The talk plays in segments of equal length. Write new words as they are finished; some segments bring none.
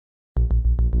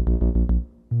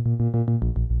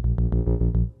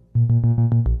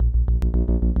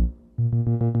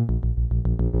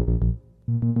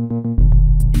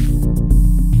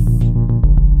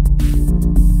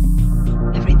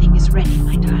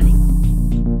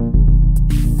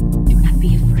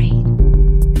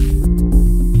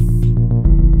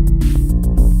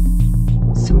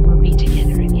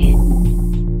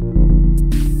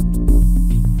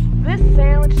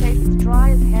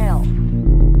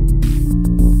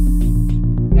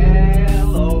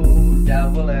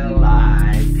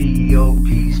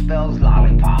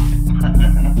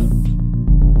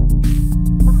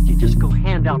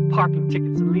parking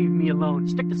tickets and leave me alone.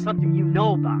 Stick to something you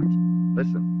know about.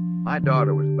 Listen, my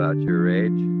daughter was about your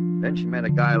age. Then she met a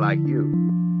guy like you.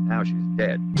 Now she's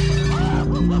dead.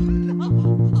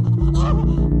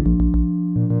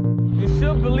 You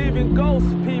should believe in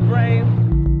ghosts, P-Brain.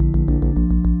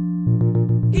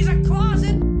 He's a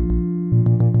closet.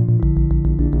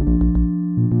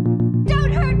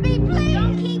 Don't hurt me, please.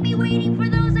 Don't keep me waiting for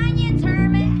those onions,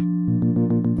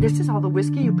 Herman. This is all the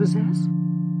whiskey you possess?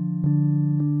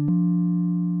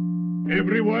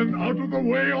 Everyone out of the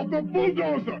way of the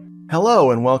bulldozer!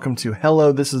 Hello and welcome to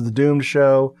Hello, This is the Doomed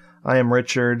Show. I am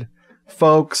Richard.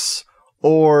 Folks,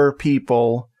 or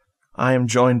people, I am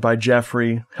joined by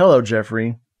Jeffrey. Hello,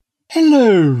 Jeffrey.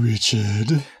 Hello,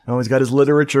 Richard. Oh, he's got his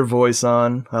literature voice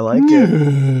on. I like it.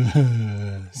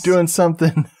 Yes. Doing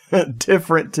something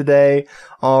different today,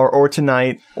 or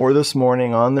tonight, or this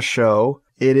morning on the show.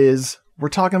 We're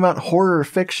talking about horror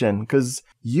fiction, because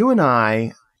you and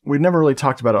I, we've never really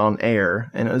talked about it on air,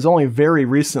 and it was only very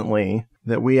recently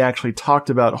that we actually talked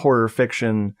about horror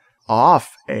fiction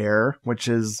off air, which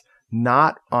is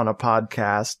not on a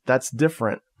podcast. That's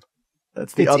different.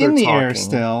 That's the other in the talking. air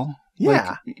still.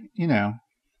 Yeah. Like,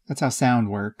 that's how sound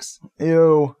works.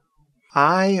 Ew.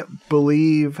 I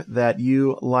believe that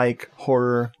you like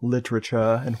horror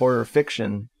literature and horror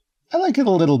fiction. I like it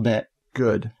a little bit.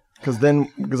 Good. Because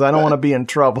I don't want to be in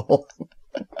trouble.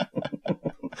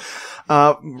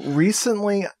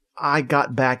 Recently, I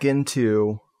got back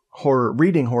into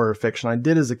reading horror fiction. I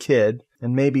did as a kid,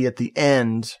 and maybe at the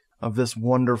end of this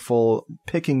wonderful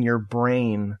picking your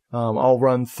brain, I'll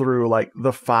run through like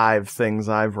the 5 things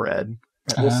I've read.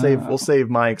 We'll save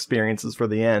my experiences for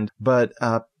the end. But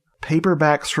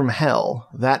Paperbacks from Hell,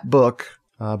 that book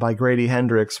by Grady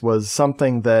Hendrix, was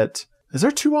something that... Is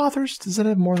there 2 authors? Does it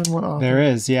have more than one author? There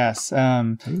is, yes.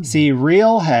 See,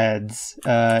 real heads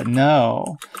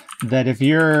know that if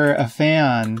you're a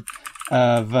fan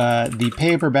of the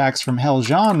Paperbacks from Hell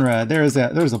genre, there's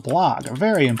a blog, a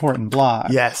very important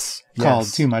blog. Yes.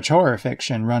 Called Too Much Horror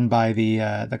Fiction, run by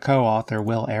the co-author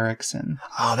Will Erickson.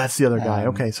 Oh, that's the other guy.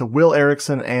 Okay, so Will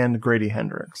Erickson and Grady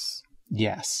Hendrix.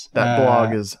 Yes. That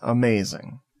blog is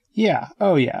amazing. Yeah.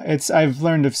 Oh, yeah. I've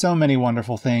learned of so many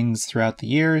wonderful things throughout the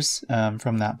years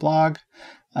from that blog.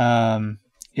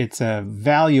 It's a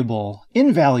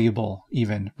invaluable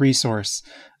even resource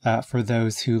for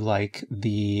those who like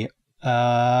the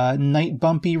night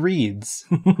bumpy reads.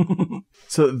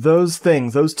 So those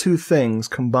 2 things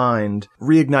combined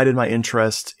reignited my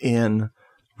interest in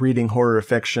reading horror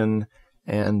fiction,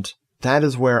 and that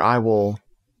is where I will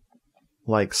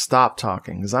stop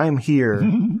talking, because I am here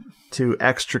to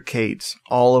extricate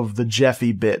all of the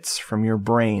Jeffy bits from your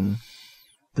brain.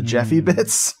 The Jeffy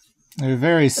bits? They're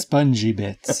very spongy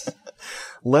bits.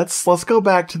 Let's go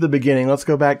back to the beginning. Let's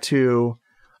go back to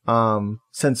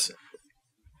since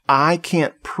I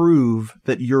can't prove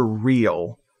that you're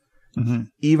real. Mm-hmm.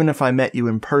 Even if I met you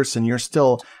in person, you're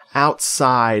still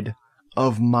outside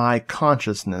of my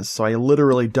consciousness. So I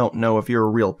literally don't know if you're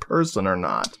a real person or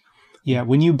not. Yeah,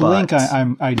 when you blink,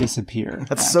 I disappear.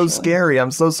 That's actually so scary. I'm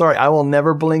so sorry. I will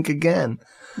never blink again.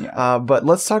 Yeah. But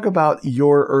let's talk about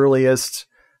your earliest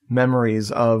memories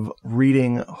of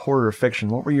reading horror fiction.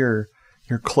 What were your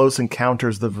close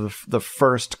encounters of the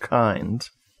first kind?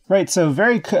 Right, so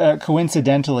very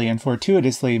coincidentally and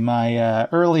fortuitously, my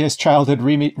earliest childhood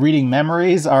reading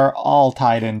memories are all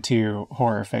tied into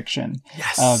horror fiction.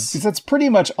 Yes! Because that's pretty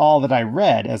much all that I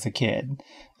read as a kid.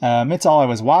 It's all I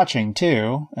was watching,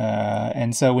 too.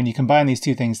 And so when you combine these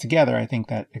 2 things together, I think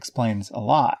that explains a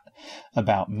lot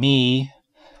about me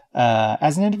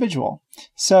as an individual.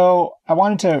 So I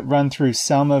wanted to run through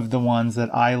some of the ones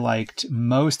that I liked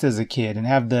most as a kid and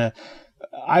have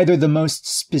either the most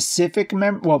specific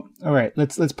all right,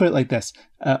 let's put it like this.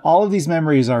 All of these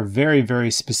memories are very, very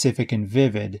specific and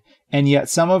vivid, and yet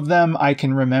some of them I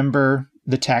can remember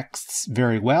the texts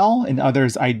very well, and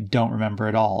others I don't remember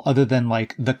at all, other than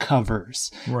the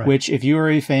covers, right. Which if you are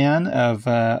a fan of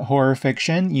horror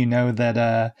fiction, you know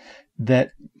that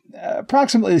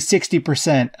approximately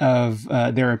 60% of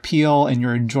their appeal and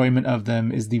your enjoyment of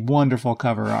them is the wonderful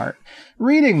cover art.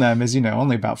 Reading them is,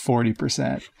 only about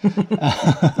 40%.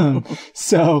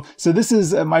 So this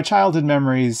is my childhood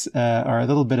memories are a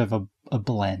little bit of a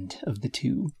blend of the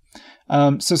 2.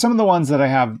 So some of the ones that I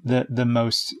have the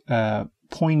most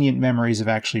poignant memories of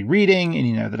actually reading,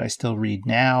 and that I still read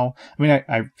now. I mean,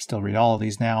 I still read all of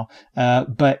these now.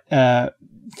 But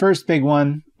first big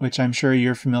one, which I'm sure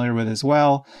you're familiar with as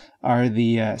well, are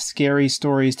the Scary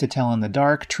Stories to Tell in the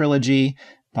Dark trilogy.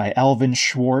 by Elvin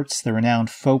Schwartz, the renowned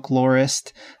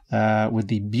folklorist, with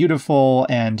the beautiful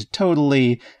and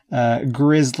totally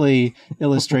grisly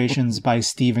illustrations by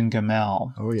Stephen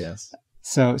Gammell. Oh, yes.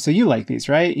 So you like these,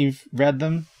 right? You've read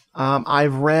them?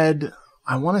 I've read,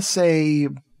 I want to say,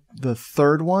 the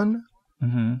third one,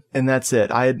 and that's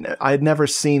it. I had never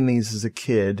seen these as a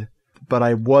kid, but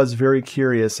I was very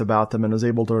curious about them and was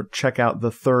able to check out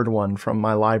the third one from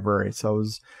my library. So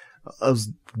it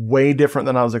was way different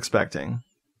than I was expecting.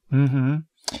 Mm-hmm.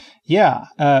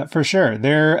 Yeah, for sure.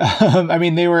 They're, I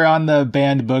mean, they were on the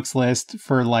banned books list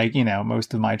for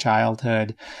most of my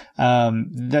childhood.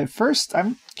 The first, I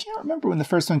can't remember when the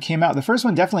first one came out. The first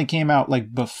one definitely came out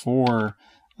before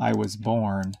I was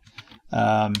born.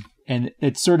 And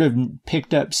it sort of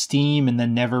picked up steam and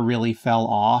then never really fell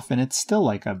off. And it's still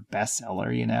a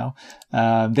bestseller,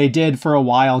 They did for a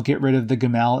while get rid of the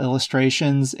Gammell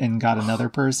illustrations and got another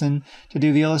person to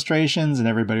do the illustrations. And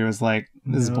everybody was like,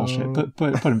 this is bullshit. Put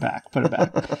them back. Put it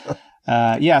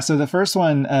back. So the first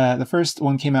one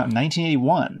came out in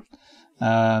 1981.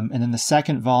 And then the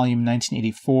second volume,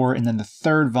 1984. And then the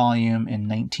third volume in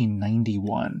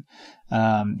 1991.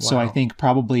 So I think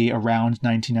probably around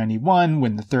 1991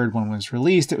 when the third one was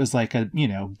released, it was like a,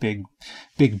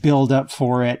 big build up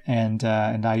for it. And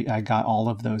I got all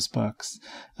of those books.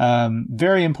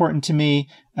 Very important to me,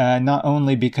 not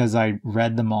only because I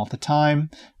read them all the time.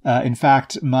 In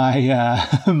fact,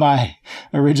 my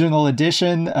original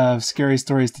edition of Scary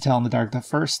Stories to Tell in the Dark, the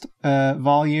first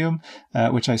volume,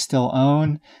 which I still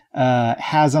own,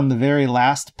 has on the very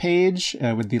last page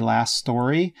with the last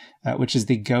story, which is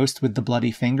the Ghost with the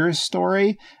Bloody Fingers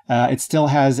story. It still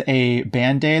has a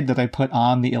Band-Aid that I put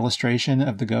on the illustration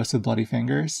of the Ghost with Bloody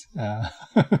Fingers.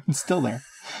 It's still there.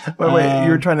 Wait, you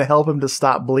were trying to help him to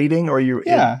stop bleeding, or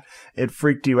it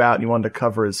freaked you out and you wanted to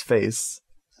cover his face?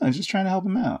 I was just trying to help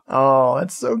him out. Oh,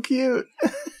 that's so cute.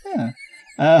 Yeah.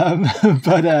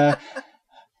 But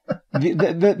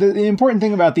the important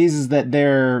thing about these is that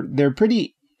they're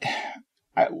pretty,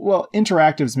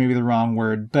 interactive is maybe the wrong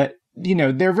word, but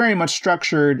they're very much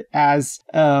structured as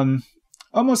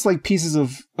almost like pieces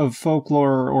of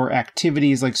folklore or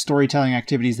activities, like storytelling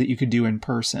activities that you could do in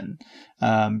person,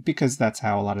 because that's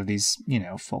how a lot of these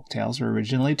folk tales were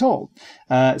originally told.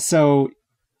 So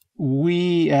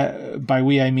by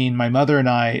we I mean my mother and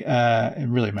I,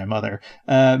 and really my mother,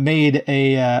 made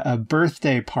a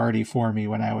birthday party for me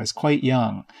when I was quite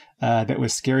young, that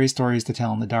was Scary Stories to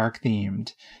Tell in the Dark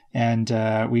themed. And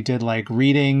we did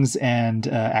readings and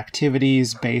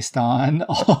activities based on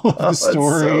all of the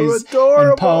stories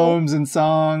and poems and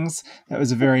songs. That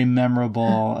was a very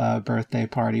memorable birthday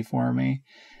party for me.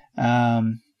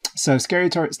 So Scary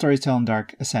Stories Tell in the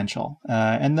Dark, essential.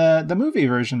 And the movie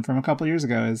version from a couple years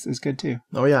ago is good too.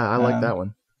 Oh yeah, I like that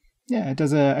one. Yeah, it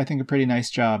does I think a pretty nice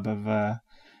job of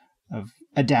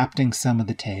adapting some of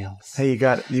the tales. Hey, you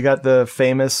got the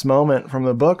famous moment from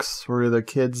the books where the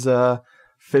kids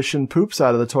fishing poops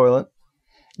out of the toilet.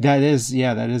 That is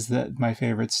my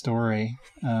favorite story.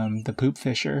 The poop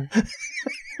fisher.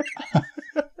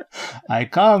 I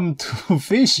come to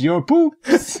fish your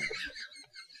poops.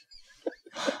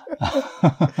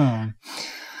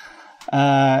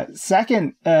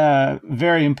 Second,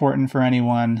 very important for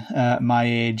anyone my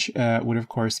age, would of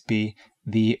course be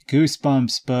the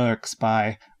Goosebumps books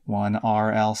by one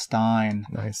R.L. Stine.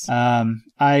 Nice.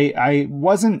 I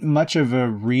wasn't much of a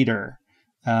reader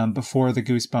before the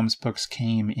Goosebumps books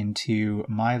came into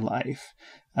my life.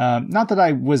 Not that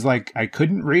I was I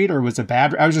couldn't read or was a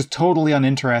bad, I was just totally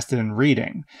uninterested in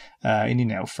reading,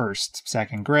 in, first,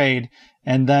 second grade.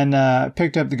 And then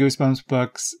picked up the Goosebumps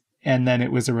books, and then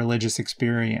it was a religious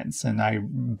experience. And I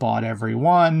bought every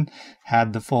one,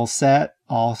 had the full set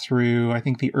all through, I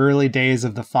think, the early days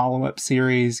of the follow-up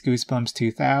series, Goosebumps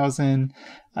 2000.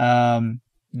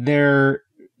 They're,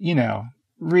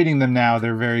 reading them now,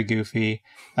 they're very goofy.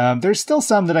 There's still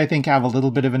some that I think have a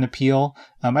little bit of an appeal.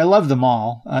 I love them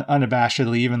all,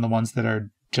 unabashedly, even the ones that are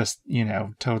just,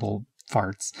 total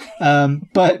farts.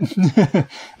 But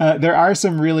there are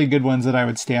some really good ones that I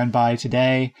would stand by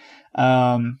today.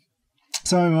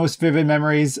 Some of my most vivid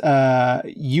memories,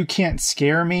 You Can't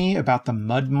Scare Me About the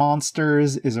Mud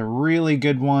Monsters is a really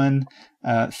good one,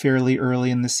 fairly early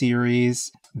in the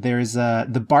series. There's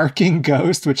The Barking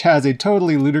Ghost, which has a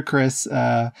totally ludicrous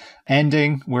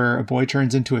ending where a boy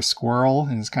turns into a squirrel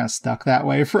and is kind of stuck that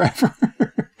way forever.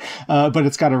 But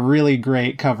it's got a really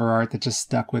great cover art that just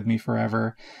stuck with me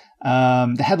forever.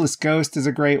 The Headless Ghost is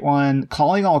a great one.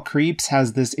 Calling All Creeps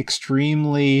has this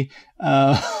extremely,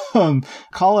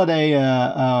 call it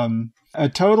a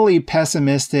totally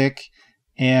pessimistic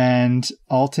and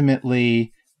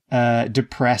ultimately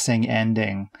depressing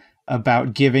ending.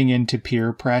 about giving into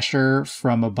peer pressure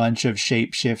from a bunch of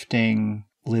shape-shifting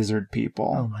lizard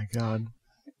people. Oh my God.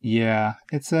 Yeah,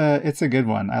 it's a good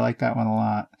one. I like that one a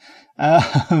lot.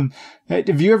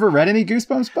 Have you ever read any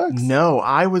Goosebumps books? No,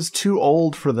 I was too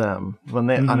old for them when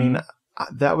they. I mean,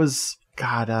 that was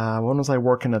God. When was I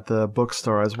working at the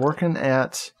bookstore? I was working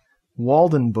at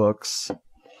Walden Books,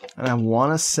 and I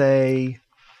want to say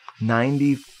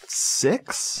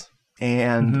 96,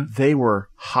 and they were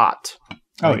hot.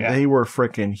 Oh yeah, they were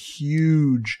freaking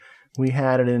huge. We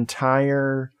had an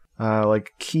entire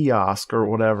like kiosk or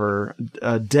whatever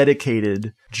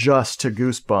dedicated just to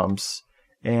Goosebumps.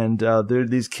 And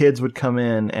these kids would come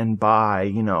in and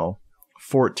buy,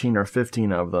 14 or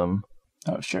 15 of them.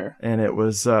 Oh, sure. And it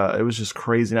was just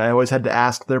crazy. And I always had to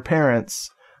ask their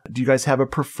parents, do you guys have a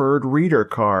preferred reader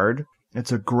card?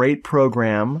 It's a great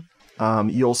program.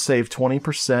 You'll save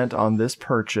 20% on this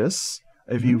purchase.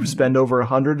 If you spend over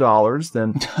 $100,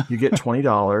 then you get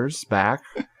 $20 back.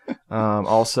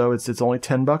 Also, it's only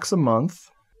 $10 a month.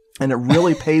 And it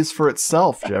really pays for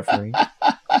itself, Jeffrey.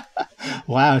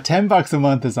 Wow, $10 a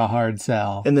month is a hard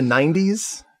sell. In the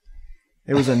 90s,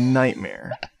 it was a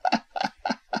nightmare.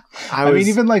 I mean,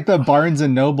 even like the Barnes &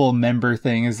 Noble member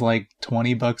thing is like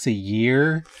 $20 a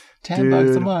year,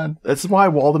 $10 a month. That's why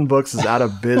Walden Books is out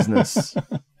of business.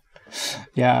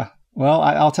 Yeah. Well,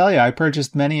 I'll tell you, I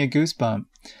purchased many a Goosebump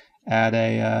at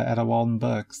a Walden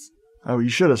Books. Oh, you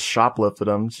should have shoplifted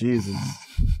them. Jesus.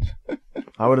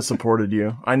 I would have supported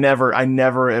you. I never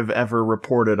have ever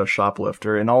reported a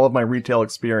shoplifter. In all of my retail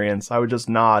experience, I would just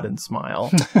nod and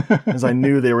smile as I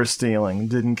knew they were stealing.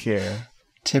 Didn't care.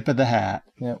 Tip of the hat.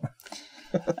 Yep.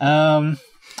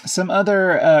 Some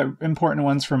other important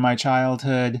ones from my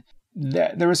childhood.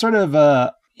 There was sort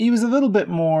of he was a little bit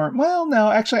more, well, no,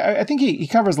 actually, I think he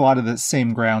covers a lot of the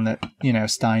same ground that,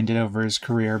 Stein did over his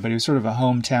career, but he was sort of a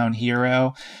hometown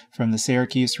hero from the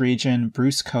Syracuse region,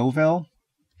 Bruce Coville.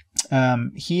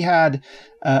 He had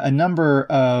a number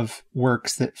of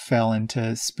works that fell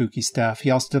into spooky stuff.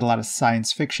 He also did a lot of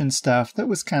science fiction stuff that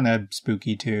was kind of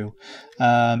spooky too,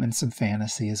 and some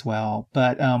fantasy as well.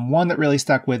 But one that really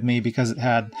stuck with me because it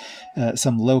had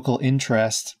some local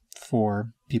interest for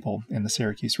people in the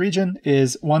Syracuse region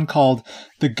is one called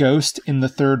The Ghost in the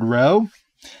Third Row,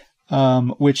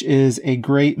 which is a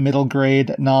great middle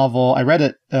grade novel. I read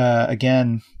it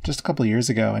again just a couple of years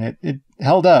ago, and it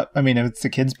held up. I mean, it's a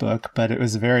kid's book, but it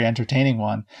was a very entertaining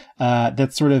one.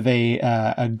 That's sort of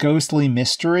a ghostly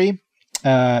mystery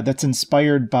that's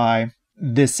inspired by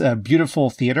this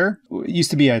beautiful theater. It used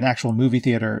to be an actual movie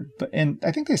theater, and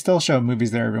I think they still show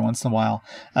movies there every once in a while.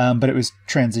 But it was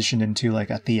transitioned into like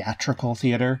a theatrical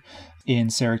theater in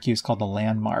Syracuse called the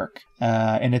Landmark.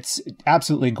 And it's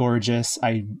absolutely gorgeous.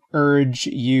 I urge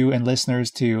you and listeners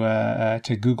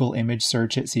to Google image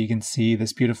search it so you can see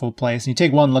this beautiful place. And you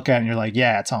take one look at it and you're like,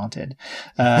 yeah, it's haunted.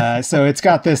 So it's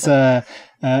got this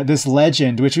this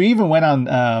legend, which we even went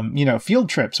on, field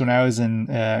trips when I was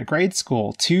in grade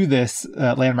school to this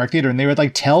Landmark Theater, and they would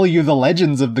like tell you the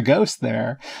legends of the ghost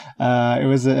there. It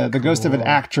was the ghost of an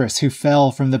actress who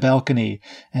fell from the balcony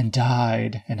and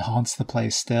died and haunts the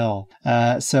place still.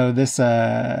 So this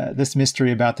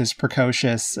mystery about this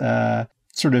precocious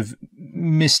sort of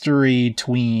mystery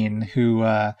tween who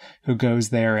goes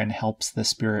there and helps the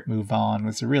spirit move on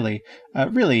was a really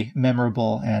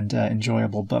memorable and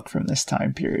enjoyable book from this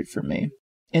time period for me.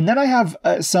 And then I have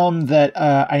some that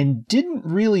I didn't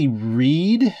really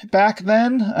read back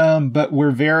then, but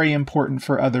were very important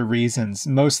for other reasons.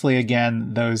 Mostly,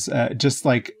 again, those just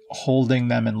like holding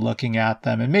them and looking at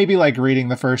them and maybe like reading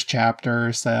the first chapter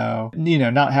or so,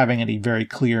 not having any very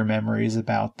clear memories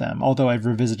about them, although I've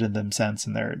revisited them since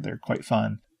and they're quite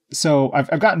fun. So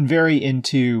I've gotten very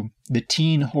into the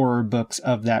teen horror books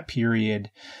of that period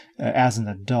as an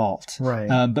adult. Right.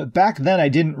 But back then I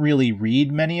didn't really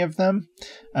read many of them.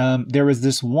 There was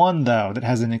this one, though, that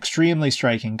has an extremely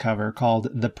striking cover called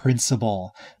The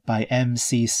Principal by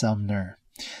M.C. Sumner.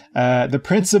 The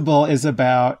Principal is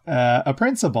about a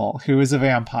principal who is a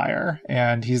vampire,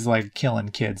 and he's like killing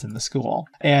kids in the school.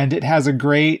 And it has a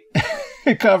great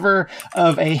cover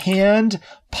of a hand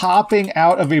popping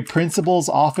out of a principal's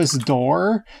office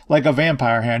door, like a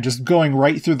vampire hand, just going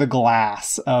right through the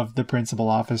glass of the principal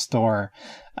office door.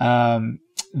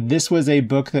 This was a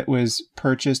book that was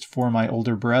purchased for my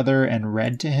older brother and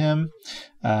read to him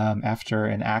after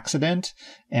an accident.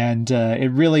 And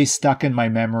it really stuck in my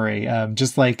memory,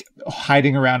 just like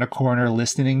hiding around a corner,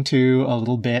 listening to a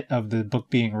little bit of the book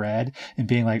being read and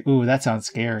being like, ooh, that sounds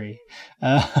scary.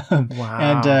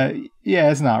 Wow. And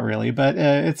yeah, it's not really, but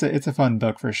it's a fun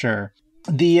book for sure.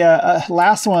 The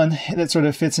last one that sort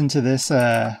of fits into this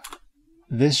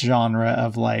this genre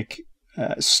of like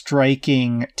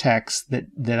striking texts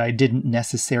that I didn't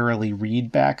necessarily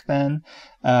read back then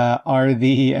are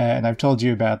the and I've told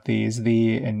you about these,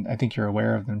 and I think you're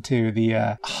aware of them too,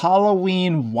 the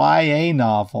Halloween YA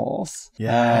novels.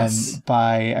 Yes.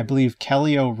 By, I believe,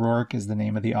 Kelly O'Rourke is the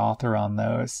name of the author on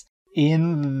those.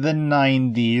 In the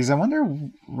 90s, I wonder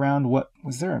around what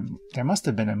was there must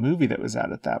have been a movie that was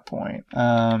out at that point,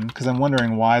 because I'm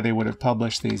wondering why they would have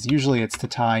published these. Usually it's to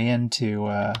tie into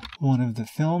one of the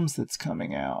films that's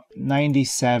coming out.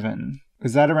 97,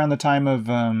 is that around the time of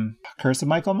Curse of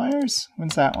Michael Myers?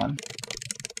 When's that one?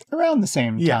 Around the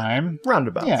same time.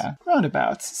 Roundabouts. Yeah,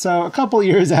 roundabouts. So a couple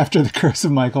years after The Curse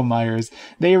of Michael Myers,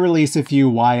 they release a few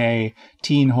YA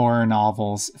teen horror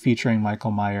novels featuring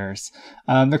Michael Myers.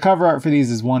 The cover art for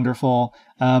these is wonderful.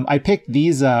 I picked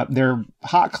these up. They're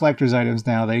hot collector's items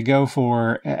now. They go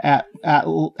for, at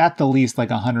the least, like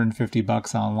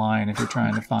 $150 online if you're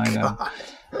trying to find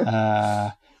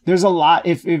them. There's a lot,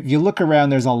 if you look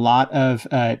around, there's a lot of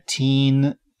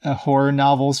teen horror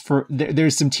novels.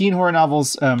 There's some teen horror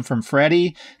novels from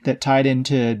Freddy that tied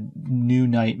into New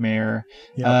Nightmare.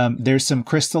 Yep. There's some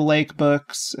Crystal Lake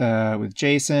books with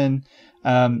Jason.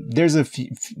 There's a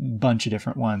bunch of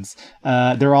different ones.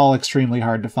 They're all extremely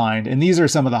hard to find, and these are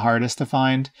some of the hardest to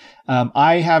find.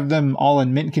 I have them all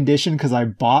in mint condition because I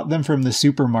bought them from the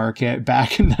supermarket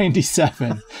back in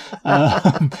 97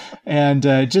 and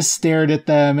just stared at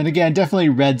them. And again, definitely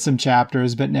read some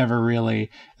chapters, but never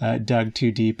really dug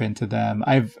too deep into them.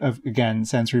 I've again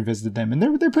since revisited them, and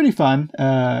they're pretty fun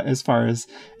as far as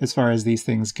these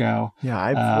things go. Yeah,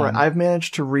 I've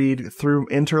managed to read through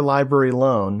interlibrary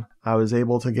loan. I was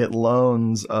able to get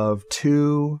loans of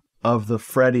 2 of the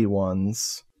Freddy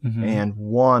ones and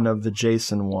 1 of the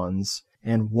Jason ones.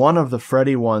 And one of the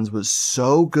Freddy ones was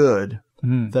so good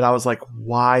that I was like,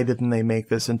 why didn't they make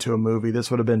this into a movie?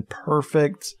 This would have been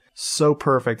perfect. So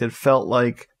perfect. It felt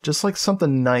like just like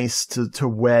something nice to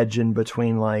wedge in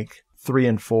between like 3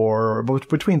 and 4, or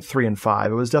between 3 and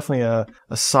 5. It was definitely a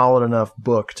solid enough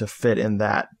book to fit in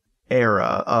that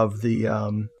era of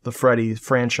the Freddy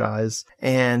franchise.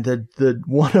 And the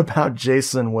one about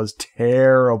Jason was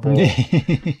terrible.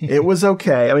 It was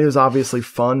okay. I mean, it was obviously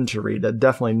fun to read.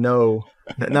 Definitely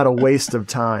not a waste of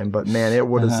time, but man, it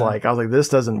was like, I was like, this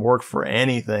doesn't work for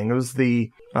anything. It was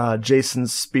the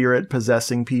Jason's spirit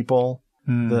possessing people.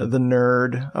 The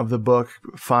nerd of the book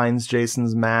finds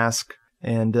Jason's mask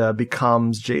and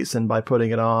becomes Jason by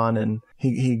putting it on, and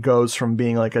he goes from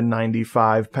being like a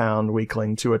 95-pound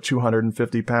weakling to a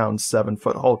 250-pound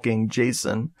 7-foot hulking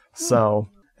Jason. So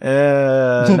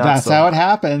that's how it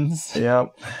happens. Yep,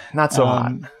 not so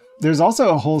hot. There's also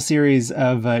a whole series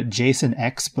of Jason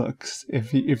X books,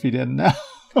 if you didn't know.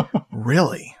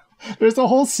 Really? There's a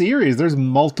whole series. There's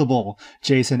multiple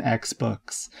Jason X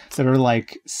books that are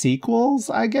like sequels,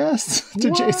 I guess,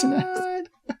 to Jason X.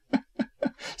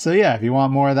 So yeah, if you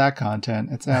want more of that content,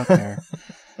 it's out there.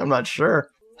 I'm not sure.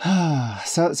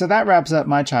 So that wraps up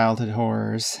my childhood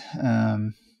horrors.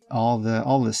 All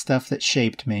the stuff that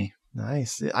shaped me.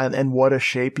 Nice. And what a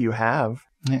shape you have.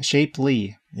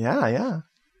 Shapely. Yeah.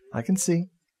 I can see.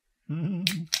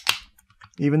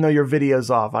 Even though your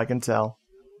video's off, I can tell.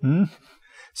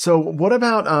 So what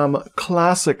about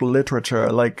classic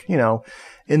literature? Like,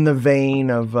 in the vein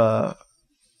of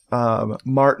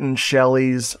Martin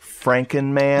Shelley's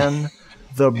Frankenman,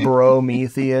 the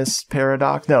Prometheus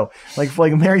paradox. No, like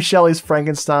Mary Shelley's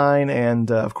Frankenstein, and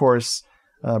of course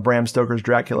Bram Stoker's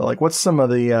Dracula. Like, what's some of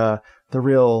the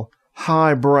real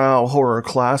highbrow horror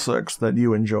classics that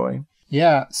you enjoy?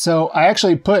 Yeah, so I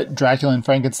actually put Dracula and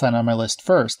Frankenstein on my list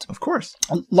first. Of course.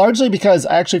 Largely because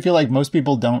I actually feel like most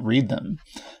people don't read them.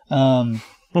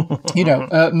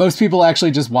 Most people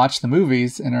actually just watch the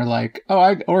movies and are like,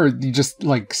 or you just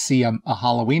like see a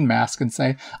Halloween mask and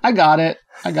say, I got it.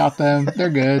 I got them. They're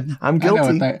good. I'm guilty.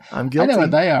 I know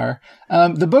what they are.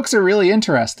 The books are really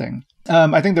interesting.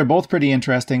 I think they're both pretty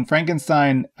interesting.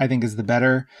 Frankenstein, I think, is the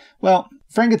better. Well,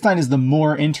 Frankenstein is the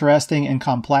more interesting and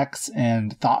complex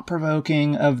and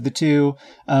thought-provoking of the two.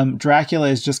 Dracula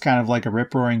is just kind of like a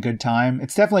rip-roaring good time.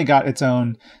 It's definitely got its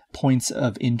own points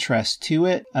of interest to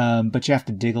it, but you have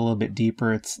to dig a little bit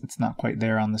deeper. It's not quite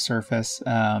there on the surface,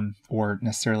 or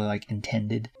necessarily like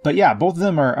intended. But yeah, both of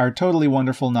them are totally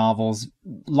wonderful novels,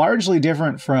 largely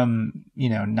different from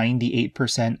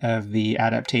 98% of the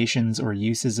adaptations or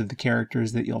uses of the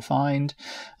characters that you'll find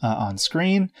on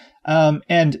screen.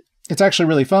 And it's actually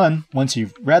really fun, once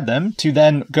you've read them, to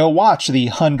then go watch the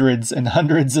hundreds and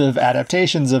hundreds of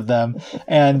adaptations of them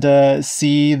and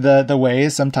see the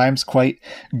ways, sometimes quite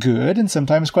good and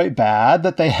sometimes quite bad,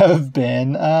 that they have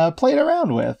been played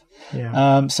around with.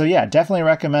 Yeah. So yeah, definitely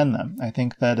recommend them. I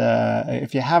think that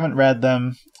if you haven't read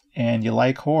them and you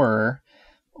like horror,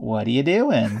 what are you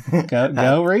doing?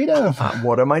 Go read them.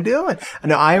 What am I doing?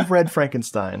 No, I've read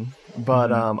Frankenstein,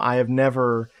 but I have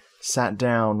never sat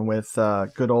down with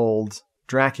good old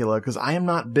Dracula because I am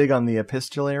not big on the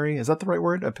epistolary. Is that the right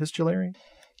word? Epistolary?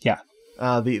 Yeah.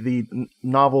 The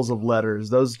novels of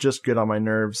letters, those just get on my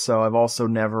nerves. So I've also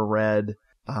never read,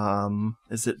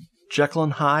 is it Jekyll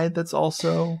and Hyde that's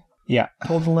also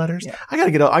told in letters? Yeah. I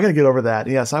gotta get over that.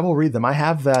 Yes, I will read them. I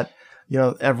have that,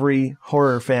 every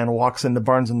horror fan walks into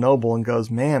Barnes and Noble and goes,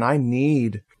 man, I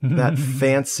need that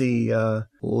fancy faux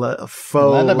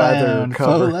leather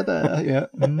cover. Faux leather, yeah.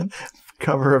 Mm-hmm.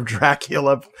 Cover of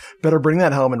Dracula. Better bring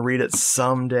that home and read it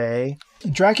someday.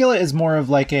 Dracula is more of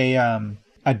like a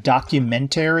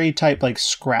documentary type, like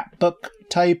scrapbook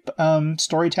type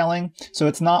storytelling. So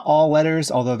it's not all letters,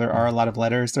 although there are a lot of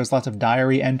letters. There's lots of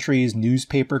diary entries,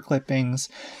 newspaper clippings,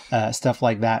 stuff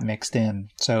like that mixed in.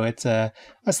 So it's a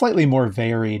slightly more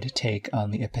varied take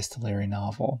on the epistolary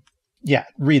novel. Yeah,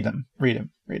 read them.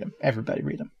 Everybody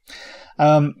read them.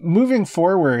 Moving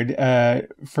forward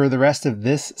for the rest of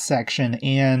this section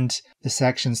and the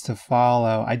sections to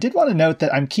follow, I did want to note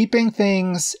that I'm keeping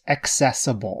things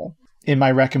accessible in my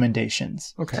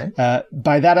recommendations. Okay.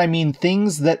 By that, I mean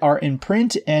things that are in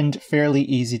print and fairly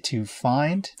easy to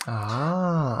find.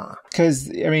 Ah. Because,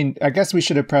 I guess we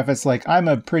should have prefaced, I'm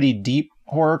a pretty deep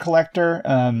horror collector.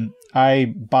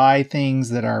 I buy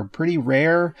things that are pretty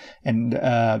rare and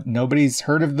nobody's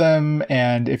heard of them.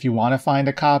 And if you want to find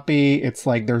a copy, it's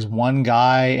like there's one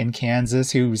guy in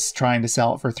Kansas who's trying to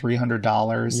sell it for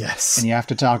 $300. Yes. And you have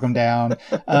to talk him down.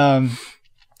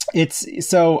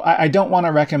 So I don't want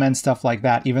to recommend stuff like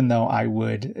that, even though I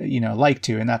would, like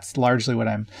to. And that's largely what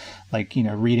I'm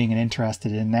reading and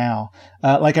interested in now.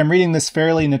 I'm reading this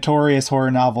fairly notorious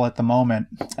horror novel at the moment.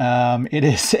 It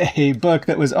is a book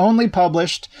that was only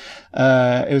published.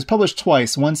 It was published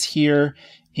twice, once here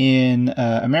in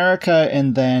America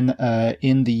and then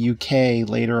in the UK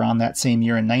later on that same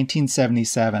year in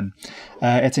 1977.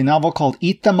 It's a novel called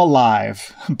Eat Them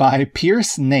Alive by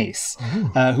Pierce Nace,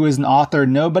 who is an author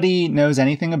nobody knows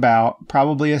anything about,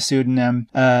 probably a pseudonym.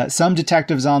 Some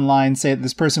detectives online say that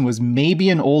this person was maybe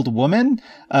an old woman,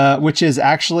 which is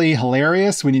actually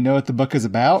hilarious when you know what the book is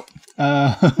about.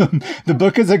 The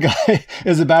book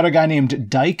is about a guy named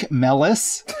Dyke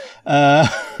Mellis,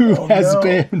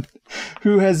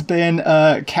 who has been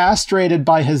castrated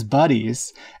by his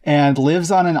buddies and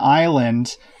lives on an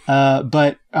island.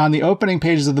 But on the opening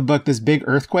pages of the book, this big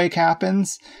earthquake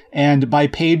happens. And by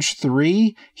page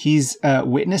 3, he's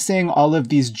witnessing all of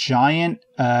these giant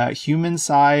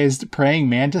human-sized praying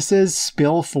mantises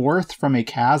spill forth from a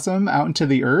chasm out into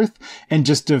the earth and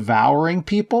just devouring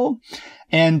people.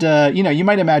 And, you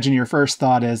might imagine your first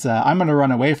thought is, I'm going to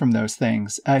run away from those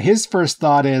things. His first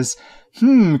thought is,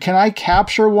 can I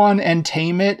capture one and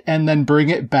tame it and then bring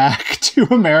it back to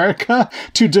America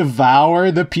to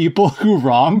devour the people who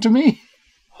wronged me?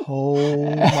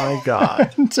 Oh my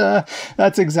God. And,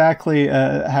 that's exactly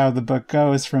how the book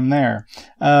goes from there.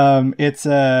 It's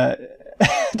a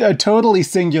totally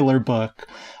singular book.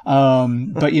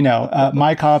 But,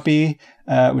 my copy,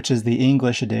 which is the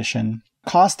English edition,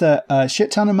 cost a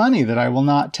shit ton of money that I will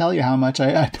not tell you how much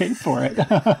I paid for it.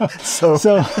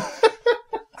 So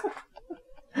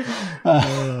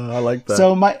I like that.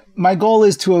 So my goal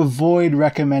is to avoid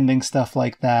recommending stuff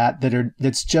like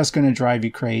that's just going to drive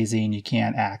you crazy and you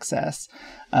can't access,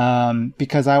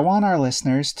 because I want our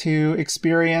listeners to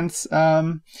experience,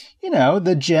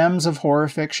 the gems of horror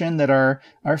fiction that are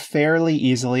fairly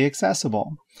easily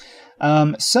accessible.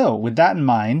 So with that in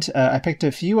mind, I picked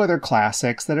a few other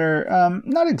classics that are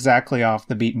not exactly off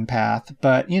the beaten path,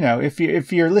 but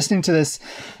if you're listening to this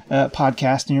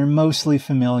podcast and you're mostly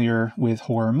familiar with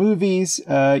horror movies,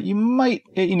 you might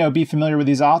be familiar with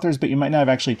these authors, but you might not have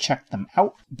actually checked them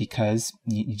out because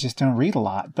you just don't read a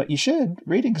lot. But you should.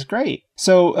 Reading's great.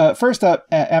 So first up,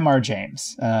 M.R.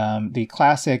 James, the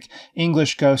classic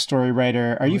English ghost story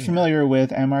writer. Are you familiar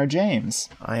with M.R. James?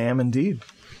 I am indeed.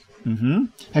 Mm-hmm.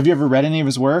 Have you ever read any of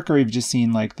his work, or you've just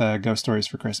seen the Ghost Stories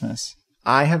for Christmas?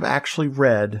 I have actually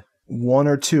read one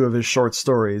or two of his short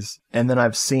stories, and then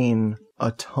I've seen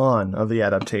a ton of the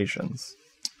adaptations.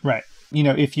 Right.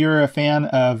 If you're a fan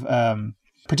of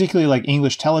particularly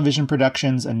English television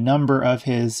productions, a number of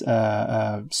his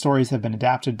stories have been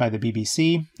adapted by the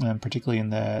BBC, particularly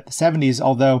in the 70s,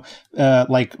 although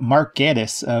Mark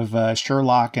Gatiss of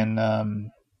Sherlock and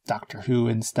Doctor Who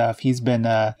and stuff, he's been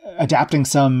adapting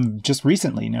some just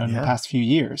recently, in the past few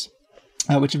years.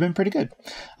 which have been pretty good.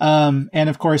 And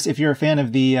of course, if you're a fan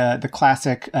of the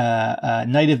classic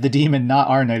Night of the Demon, not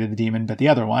our Night of the Demon, but the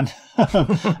other one,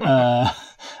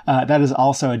 that is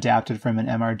also adapted from an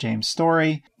M.R. James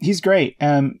story. He's great.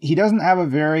 He doesn't have a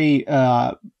very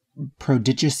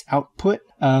prodigious output.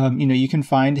 You can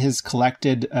find his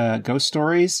collected ghost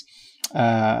stories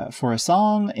for a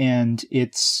song, and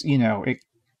it's,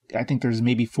 I think there's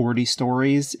maybe 40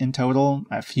 stories in total,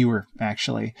 fewer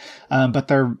actually, but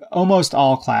they're almost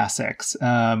all classics.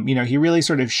 He really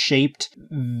sort of shaped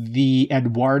the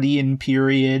Edwardian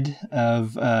period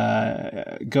of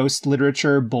ghost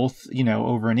literature, both,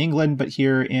 over in England, but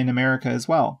here in America as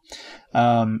well.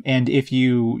 And if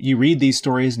you read these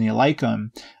stories and you like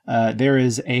them, there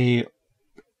is a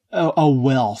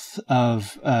wealth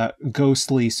of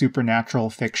ghostly supernatural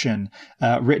fiction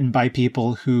written by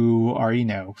people who are,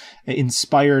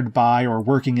 inspired by or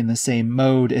working in the same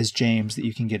mode as James that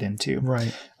you can get into.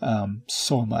 Right.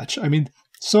 So much. I mean,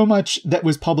 so much that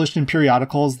was published in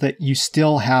periodicals that you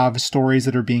still have stories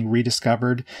that are being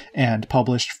rediscovered and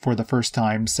published for the first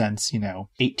time since,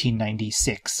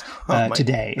 1896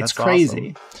 today. It's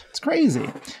crazy. Awesome. It's crazy.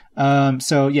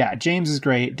 So yeah, James is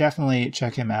great. Definitely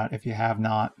check him out if you have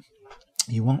not.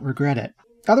 You won't regret it.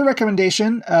 Other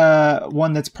recommendation,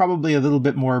 one that's probably a little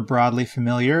bit more broadly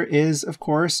familiar, is, of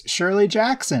course, Shirley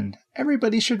Jackson.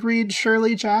 Everybody should read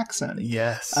Shirley Jackson.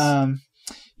 Yes.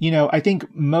 I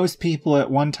think most people at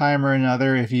one time or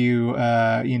another, if you,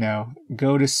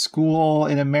 go to school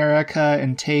in America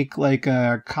and take like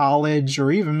a college or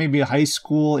even maybe a high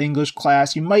school English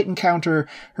class, you might encounter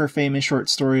her famous short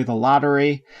story, The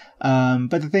Lottery.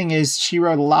 But the thing is, she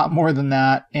wrote a lot more than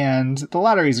that, and The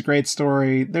Lottery is a great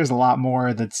story. There's a lot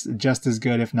more that's just as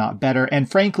good, if not better, and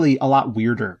frankly, a lot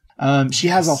weirder. She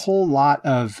has a whole lot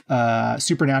of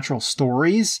supernatural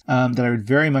stories that I would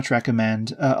very much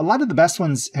recommend. A lot of the best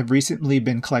ones have recently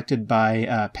been collected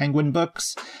by Penguin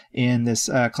Books in this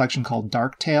collection called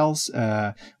Dark Tales,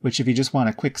 which if you just want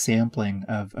a quick sampling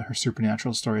of her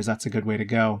supernatural stories, that's a good way to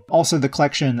go. Also, the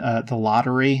collection The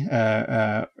Lottery,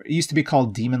 it used to be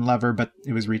called Demon Lover, but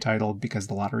it was retitled because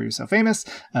The Lottery was so famous.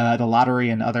 The Lottery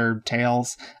and Other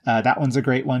Tales, that one's a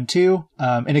great one too.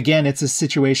 And again, it's a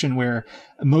situation where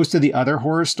most of the other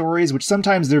horror stories, which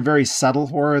sometimes they're very subtle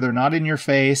horror, they're not in your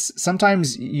face.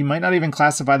 Sometimes you might not even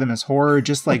classify them as horror,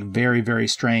 just like very, very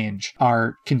strange,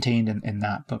 are contained in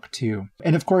that book too.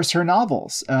 And of course, her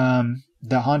novels.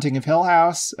 The Haunting of Hill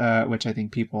House, which I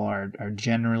think people are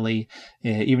generally,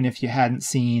 even if you hadn't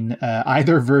seen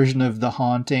either version of The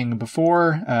Haunting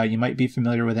before, you might be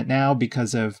familiar with it now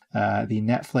because of the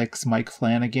Netflix Mike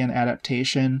Flanagan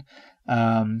adaptation.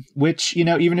 Which,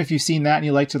 even if you've seen that and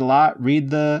you liked it a lot, read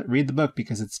the book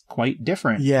because it's quite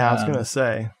different. Yeah, I was going to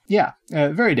say. Yeah,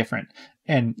 very different.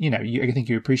 And, I think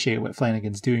you appreciate what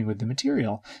Flanagan's doing with the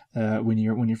material when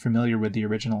you're familiar with the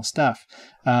original stuff.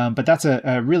 But that's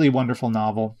a really wonderful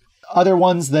novel. Other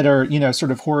ones that are,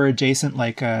 sort of horror adjacent,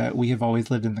 like We Have Always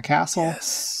Lived in the Castle,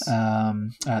 yes.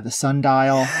 The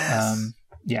Sundial. Yes.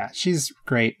 Yeah, she's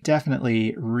great.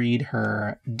 Definitely read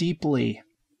her deeply.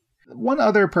 One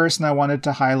other person I wanted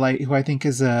to highlight who I think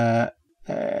is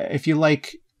if you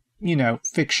like,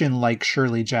 fiction like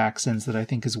Shirley Jackson's that I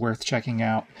think is worth checking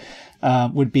out,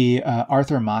 would be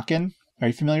Arthur Machen. Are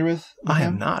you familiar with him? I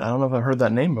am not. I don't know if I've heard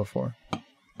that name before.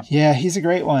 Yeah, he's a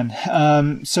great one.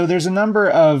 So there's a number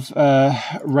of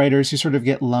writers who sort of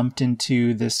get lumped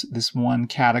into this one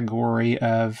category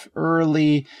of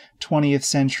early 20th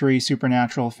century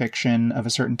supernatural fiction of a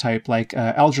certain type, like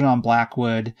Algernon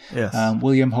Blackwood, yes.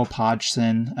 William Hope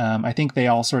Hodgson. I think they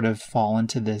all sort of fall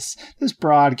into this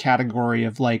broad category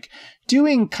of like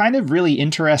doing kind of really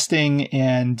interesting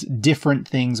and different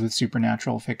things with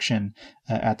supernatural fiction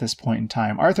at this point in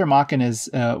time. Arthur Machen is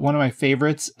one of my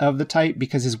favorites of the type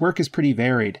because his work is pretty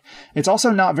varied. It's also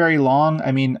not very long.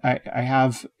 I mean, I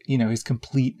have, his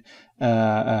complete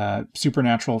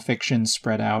supernatural fiction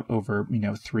spread out over,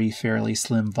 3 fairly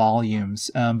slim volumes.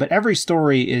 But every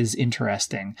story is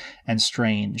interesting and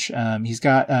strange. He's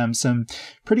got some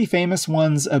pretty famous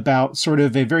ones about sort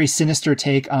of a very sinister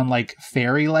take on like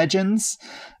fairy legends.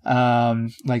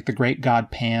 Like the Great God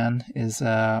Pan is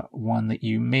one that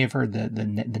you may have heard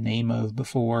the name of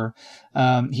before.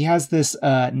 He has this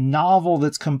novel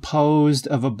that's composed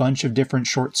of a bunch of different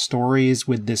short stories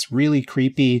with this really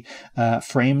creepy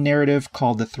frame narrative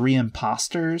called The Three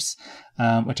Imposters,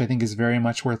 which I think is very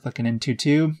much worth looking into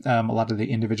too. A lot of the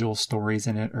individual stories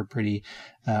in it are pretty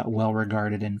well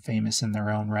regarded and famous in their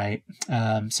own right.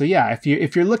 So yeah,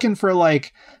 if you're looking for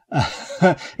like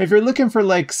if you're looking for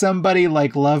like somebody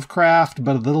like Lovecraft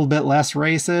but a little bit less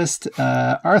racist,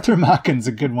 Arthur Machen's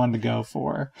a good one to go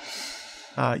for.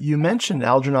 You mentioned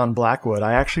Algernon Blackwood.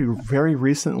 I actually very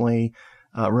recently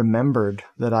remembered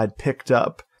that I'd picked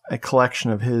up a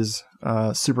collection of his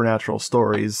supernatural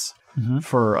stories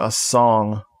for a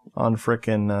song on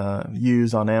frickin'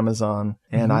 Used on Amazon.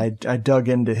 And I dug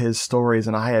into his stories,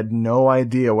 and I had no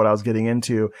idea what I was getting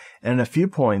into. And at a few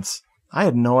points, I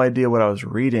had no idea what I was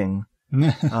reading.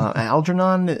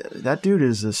 Algernon, that dude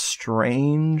is a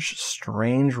strange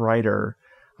writer.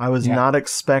 I was not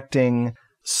expecting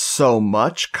so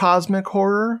much cosmic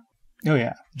horror. Oh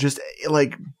yeah. Just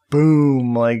like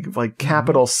boom, like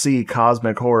capital C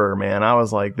cosmic horror, man. I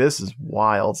was like, this is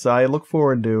wild. So I look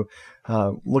forward to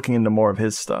looking into more of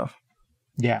his stuff.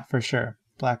 Yeah, for sure.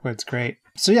 Blackwood's great.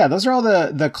 So yeah, those are all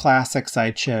the classics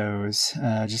I chose.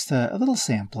 Just a little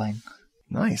sampling.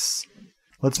 Nice.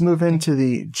 Let's move into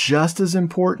the just as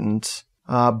important,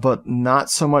 but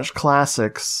not so much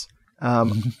classics,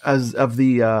 as of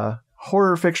the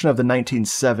horror fiction of the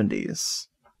 1970s.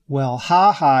 Well,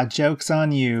 joke's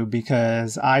on you,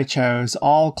 because I chose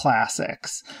all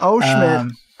classics. Oh,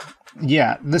 Schmidt.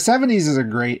 Yeah, the 70s is a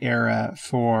great era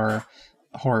for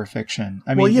horror fiction.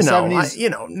 I mean, well, the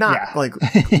 70s, not like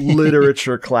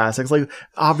literature classics. Like,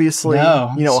 obviously,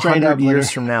 100 years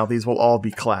from now, these will all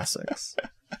be classics.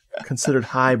 Considered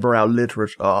highbrow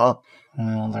literature.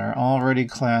 Well, they're already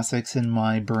classics in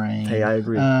my brain. Hey, I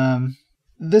agree.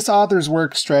 This author's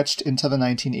work stretched into the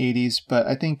 1980s, but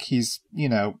I think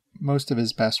most of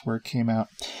his best work came out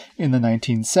in the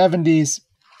 1970s.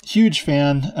 Huge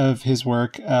fan of his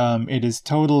work. It is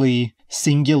totally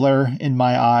singular in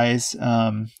my eyes.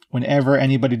 Whenever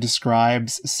anybody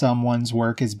describes someone's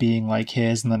work as being like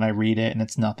his, and then I read it and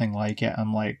it's nothing like it,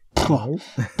 I'm like, and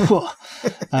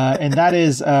that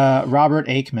is Robert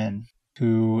Aikman,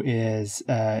 who is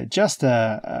just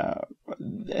a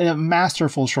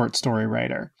masterful short story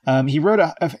writer. He wrote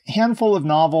a handful of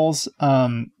novels,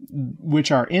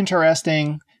 which are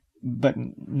interesting, but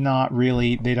not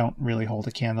really, they don't really hold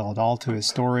a candle at all to his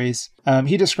stories.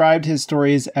 He described his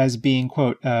stories as being,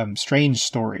 quote, strange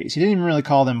stories. He didn't even really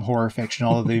call them horror fiction,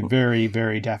 although they very,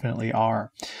 very definitely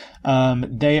are.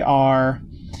 They are,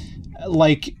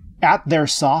 like, at their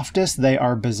softest, they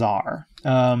are bizarre.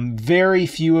 Very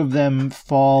few of them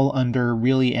fall under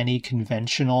really any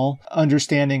conventional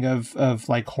understanding of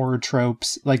like horror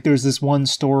tropes. Like there's this one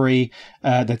story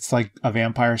that's like a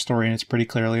vampire story, and it's pretty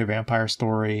clearly a vampire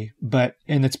story,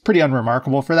 and it's pretty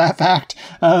unremarkable for that fact.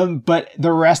 But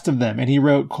the rest of them, and he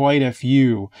wrote quite a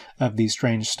few of these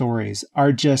strange stories,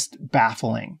 are just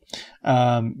baffling.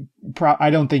 I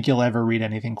don't think you'll ever read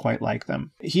anything quite like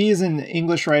them. He is an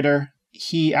English writer.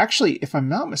 He actually, if I'm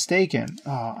not mistaken,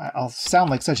 I'll sound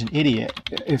like such an idiot.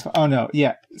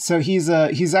 So he's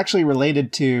actually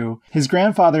related to, his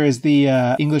grandfather is the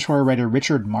English horror writer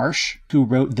Richard Marsh, who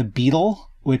wrote The Beetle,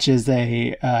 which is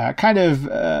a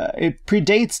it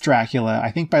predates Dracula, I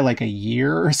think by like a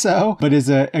year or so, but is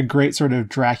a great sort of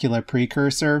Dracula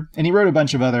precursor. And he wrote a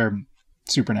bunch of other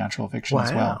supernatural fiction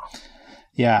as well.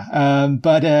 Yeah,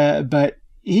 but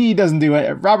he doesn't do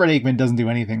it. Robert Aikman doesn't do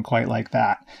anything quite like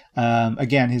that.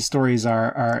 Again, his stories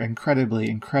are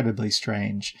incredibly, incredibly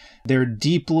strange. They're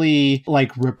deeply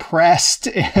like repressed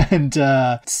and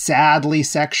sadly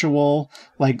sexual.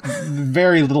 Like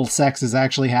very little sex is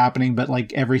actually happening, but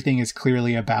like everything is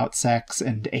clearly about sex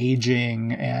and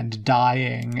aging and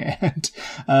dying. And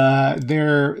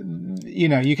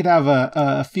you could have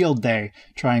a field day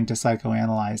trying to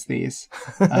psychoanalyze these.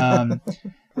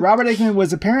 Robert Aikman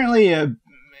was apparently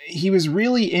he was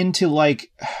really into like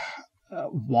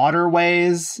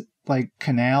waterways, like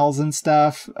canals and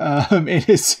stuff. It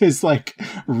is his like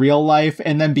real life.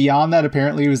 And then beyond that,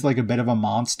 apparently he was like a bit of a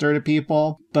monster to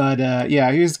people. But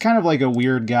he was kind of like a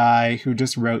weird guy who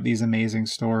just wrote these amazing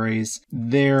stories.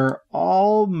 They're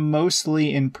all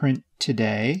mostly in print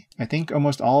today. I think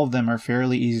almost all of them are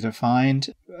fairly easy to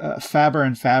find. Faber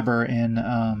and Faber in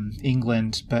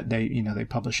England, but they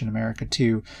publish in America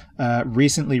too,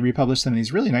 recently republished some of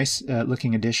these really nice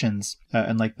looking editions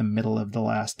in like the middle of the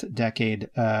last decade.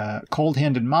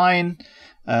 Cold-Handed Mine,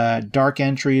 Dark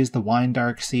Entries, The Wine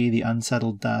Dark Sea, The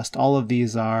Unsettled Dust. All of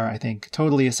these are, I think,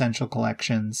 totally essential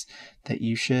collections that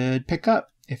you should pick up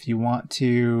if you want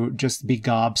to just be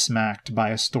gobsmacked by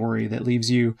a story that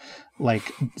leaves you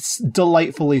like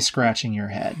delightfully scratching your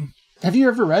head. Have you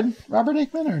ever read Robert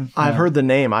Aikman? Or no? I've heard the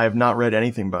name. I have not read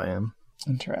anything by him.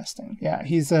 Interesting. Yeah,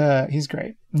 he's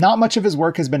great. Not much of his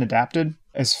work has been adapted.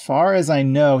 As far as I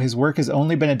know, his work has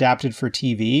only been adapted for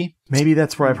TV. Maybe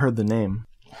that's where I've heard the name.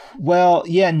 Well,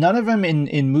 yeah, none of them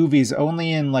in movies,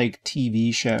 only in like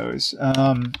TV shows.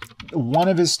 One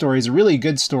of his stories, a really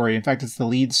good story. In fact, it's the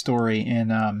lead story in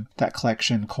that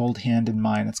collection, Cold Hand in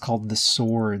Mine. It's called The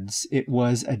Swords. It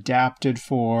was adapted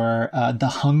for The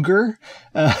Hunger,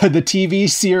 the TV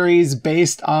series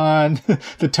based on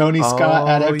the Tony Scott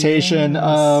adaptation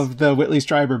of the Whitley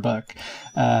Strieber book.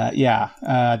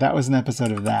 That was an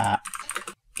episode of that.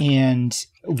 And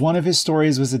one of his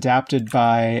stories was adapted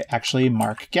by actually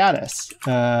Mark Gatiss.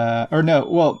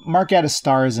 Mark Gatiss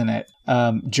stars in it.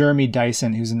 Jeremy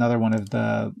Dyson, who's another one of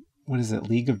the,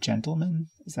 League of Gentlemen?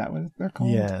 Is that what they're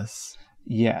called?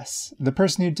 Yes. The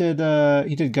person who did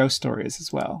he did Ghost Stories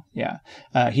as well. Yeah.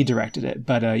 He directed it.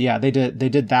 But they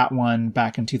did that one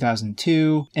back in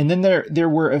 2002. And then there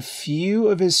were a few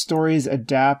of his stories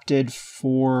adapted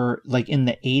for like in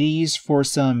the 80s for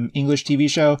some English TV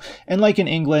show. And like in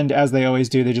England, as they always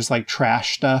do, they just like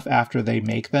trash stuff after they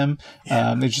make them.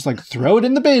 They just like throw it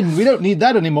in the bin. We don't need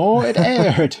that anymore. It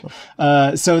aired.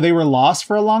 So they were lost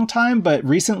for a long time, but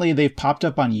recently they've popped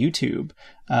up on YouTube.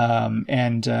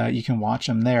 And you can watch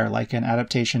them there, like an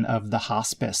adaptation of The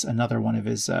Hospice, another one of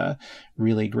his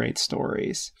really great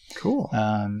stories. Cool.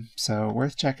 So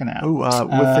worth checking out. With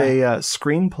a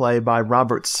screenplay by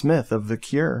Robert Smith of The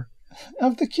Cure.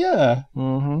 Of The Cure.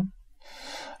 Mm-hmm.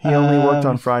 He only worked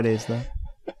on Fridays, though.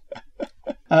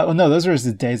 Well, no, those were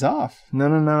his days off.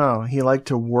 No. He liked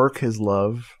to work his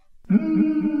love.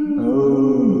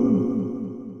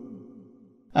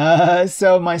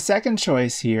 So my second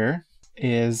choice here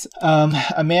is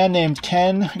a man named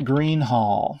Ken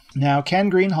Greenhall. Now, Ken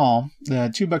Greenhall,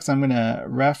 the two books I'm going to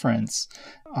reference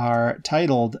are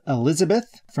titled Elizabeth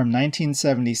from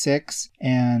 1976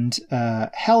 and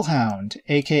Hellhound,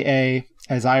 a.k.a.,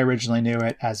 as I originally knew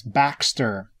it, as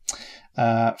Baxter,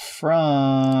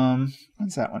 from,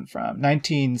 when's that one from?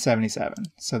 1977.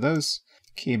 So those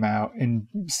came out in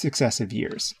successive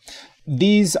years.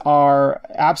 These are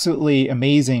absolutely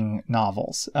amazing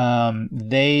novels.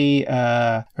 They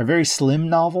are very slim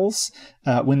novels.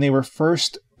 When they were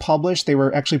first published, they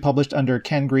were actually published under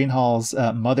Ken Greenhall's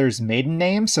mother's maiden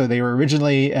name. So they were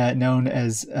originally known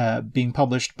as being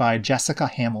published by Jessica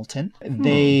Hamilton.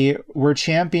 They were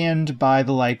championed by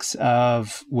the likes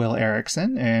of Will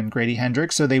Erickson and Grady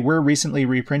Hendrix. So they were recently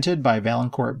reprinted by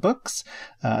Valancourt Books.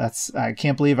 I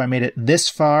can't believe I made it this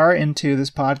far into this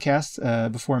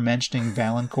podcast before mentioning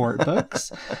Valancourt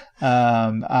Books.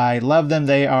 I love them.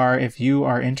 They are, if you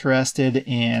are interested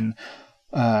in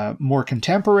more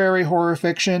contemporary horror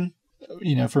fiction,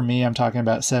 for me, I'm talking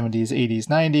about 70s, 80s,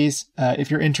 90s.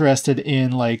 If you're interested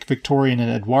in like Victorian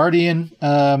and Edwardian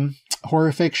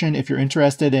horror fiction, if you're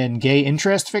interested in gay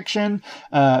interest fiction,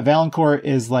 Valancourt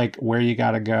is like where you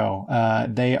gotta go.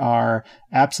 They are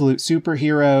absolute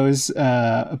superheroes,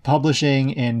 publishing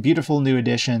in beautiful new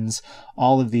editions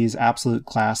all of these absolute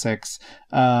classics.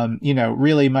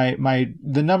 Really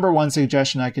the number one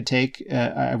suggestion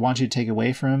I want you to take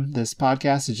away from this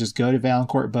podcast is just go to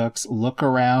Valancourt Books, look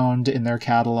around in their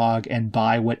catalog and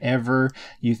buy whatever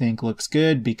you think looks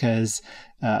good, because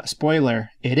spoiler,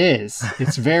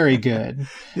 it's very good.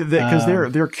 Because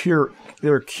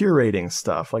they're curating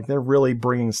stuff. Like they're really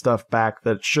bringing stuff back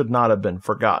that should not have been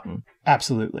forgotten.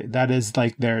 Absolutely. That is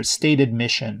like their stated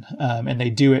mission, and they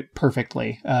do it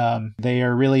perfectly. They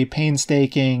are really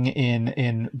painstaking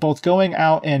in both going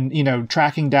out and,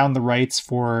 tracking down the rights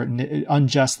for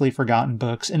unjustly forgotten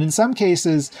books. And in some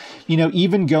cases,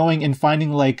 even going and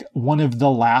finding like one of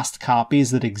the last copies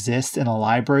that exist in a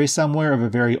library somewhere of a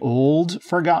very old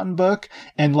forgotten book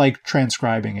and like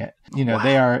transcribing it. Wow.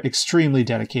 They are extremely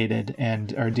dedicated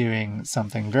and are doing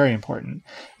something very important.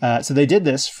 So they did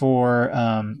this for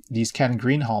these Ken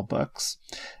Greenhall books,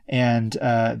 and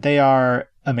they are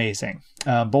amazing.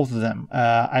 Both of them.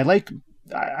 I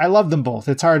love them both.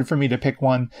 It's hard for me to pick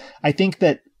one. I think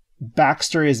that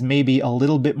Baxter is maybe a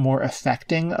little bit more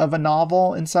affecting of a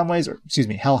novel in some ways,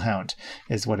 Hellhound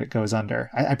is what it goes under.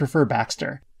 I prefer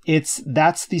Baxter.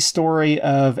 That's the story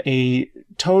of a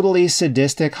totally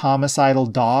sadistic homicidal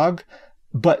dog,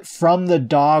 but from the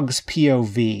dog's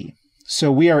POV.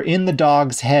 So we are in the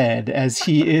dog's head as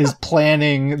he is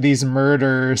planning these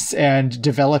murders and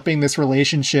developing this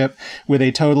relationship with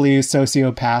a totally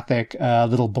sociopathic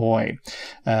little boy,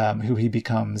 who he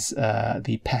becomes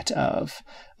the pet of.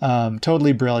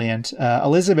 Totally brilliant.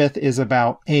 Elizabeth is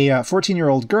about a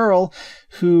 14-year-old girl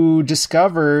who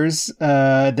discovers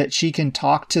that she can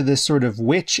talk to this sort of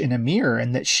witch in a mirror,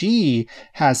 and that she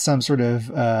has some sort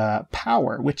of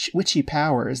power, witchy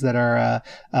powers that are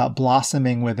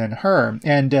blossoming within her.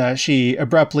 And she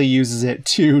abruptly uses it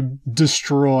to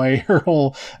destroy her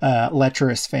whole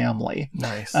lecherous family.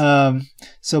 Nice.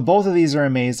 So both of these are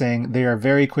amazing. They are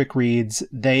very quick reads.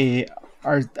 They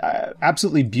are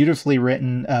absolutely beautifully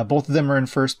written. Both of them are in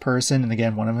first person. And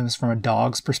again, one of them is from a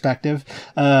dog's perspective.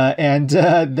 And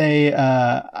they,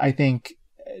 I think,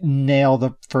 nail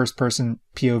the first person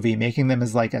POV, making them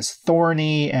as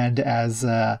thorny and as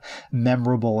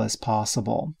memorable as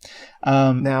possible.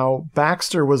 Now,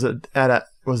 Baxter was adapted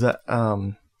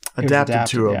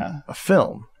to a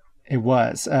film. It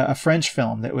was a French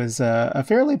film that was a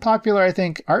fairly popular, I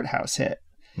think, art house hit.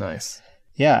 Nice.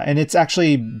 Yeah, and it's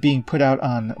actually being put out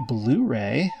on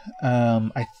Blu-ray,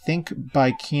 I think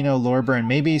by Kino Lorber, and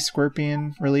maybe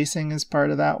Scorpion releasing as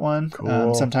part of that one.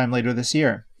 Cool. Sometime later this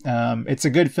year. It's a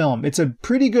good film. It's a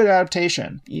pretty good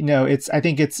adaptation. I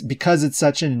think it's because it's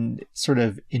such an sort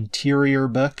of interior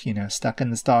book, stuck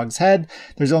in this dog's head.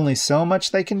 There's only so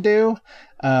much they can do,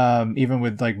 even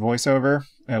with voiceover,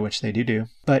 which they do.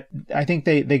 But I think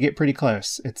they get pretty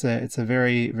close. It's a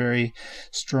very, very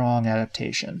strong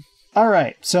adaptation. All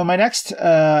right. So my next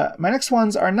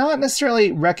ones are not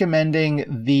necessarily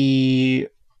recommending the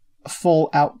full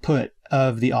output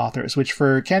of the authors, which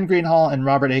for Ken Greenhall and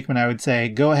Robert Aikman, I would say,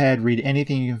 go ahead, read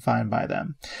anything you can find by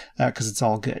them, because it's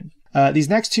all good. These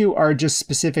next two are just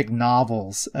specific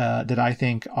novels that I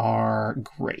think are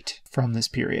great from this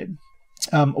period.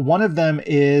 One of them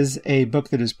is a book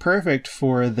that is perfect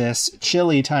for this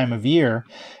chilly time of year.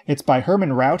 It's by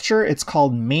Herman Raucher. It's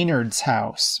called Maynard's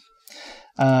House.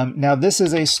 Now, this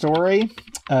is a story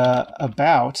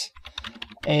about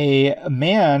a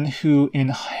man who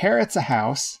inherits a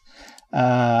house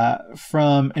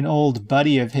from an old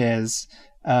buddy of his,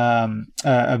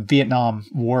 a Vietnam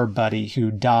War buddy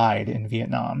who died in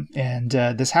Vietnam. And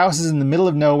this house is in the middle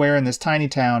of nowhere in this tiny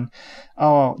town.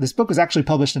 Oh, this book was actually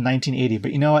published in 1980,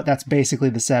 but you know what? That's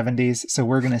basically the 70s, so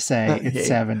we're going to say it's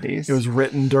 70s. It was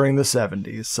written during the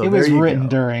 70s, so it was written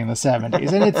during the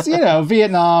 70s. And it's,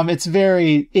 Vietnam, it's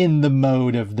very in the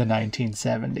mode of the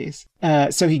 1970s.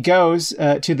 So he goes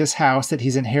to this house that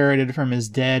he's inherited from his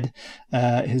dead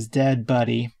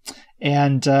buddy.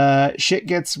 And shit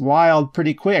gets wild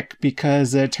pretty quick,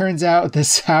 because it turns out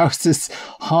this house is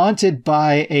haunted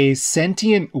by a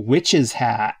sentient witch's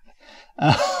hat.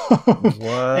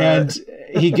 What? And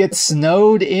he gets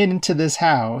snowed into this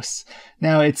house.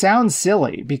 Now, it sounds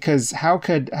silly, because how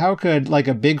could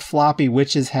a big floppy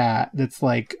witch's hat that's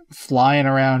flying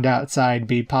around outside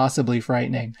be possibly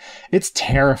frightening? It's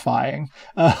terrifying.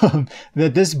 That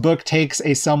this book takes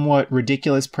a somewhat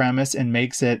ridiculous premise and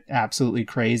makes it absolutely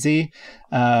crazy,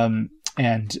 and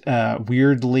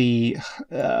weirdly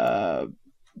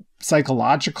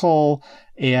psychological,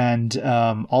 and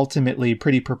ultimately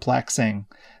pretty perplexing,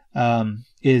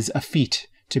 is a feat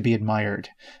to be admired.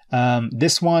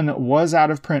 This one was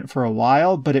out of print for a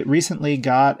while, but it recently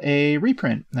got a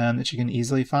reprint that you can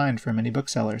easily find from any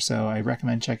bookseller, so I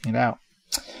recommend checking it out.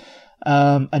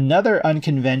 Another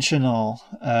unconventional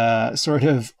sort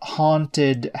of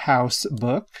haunted house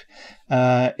book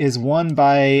is one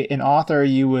by an author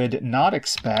you would not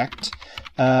expect.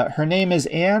 Her name is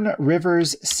Anne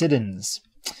Rivers Siddons,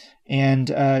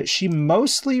 and she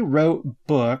mostly wrote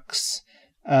books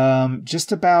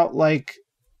just about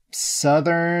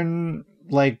Southern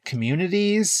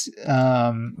communities.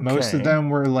 Most of them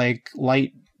were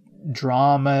light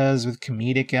dramas with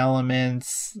comedic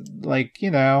elements,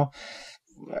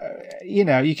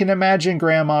 you can imagine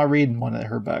grandma reading one of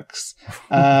her books.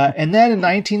 And then in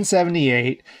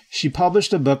 1978 she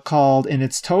published a book called, and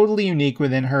it's totally unique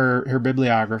within her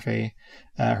bibliography,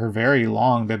 her very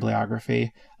long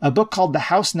bibliography, a book called The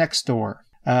House Next Door.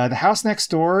 The House Next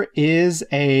Door is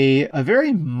a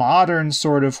very modern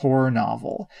sort of horror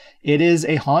novel. It is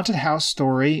a haunted house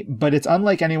story, but it's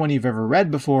unlike anyone you've ever read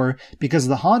before, because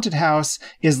the haunted house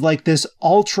is this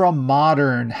ultra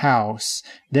modern house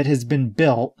that has been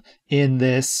built in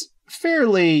this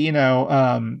fairly,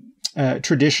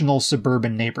 traditional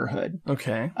suburban neighborhood.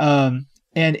 Okay. And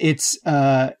it's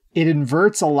it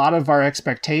inverts a lot of our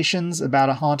expectations about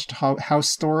a haunted house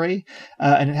story,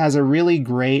 and it has a really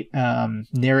great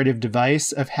narrative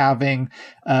device of having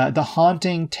the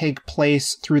haunting take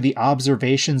place through the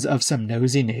observations of some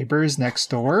nosy neighbors next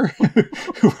door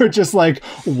who are just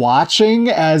watching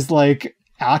as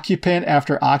occupant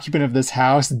after occupant of this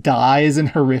house dies in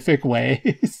horrific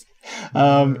ways.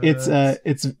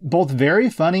 It's both very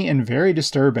funny and very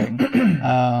disturbing.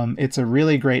 It's a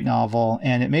really great novel,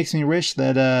 and it makes me wish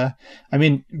that,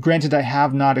 granted, I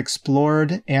have not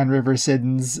explored Anne River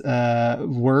Siddon's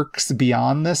works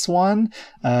beyond this one,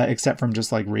 except from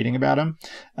just like reading about him.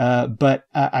 But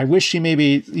I wish she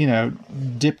maybe,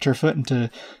 dipped her foot into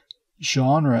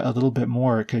genre a little bit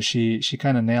more, because she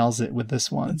kind of nails it with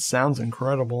this one. It sounds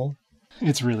incredible.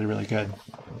 It's really, really good.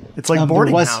 It's like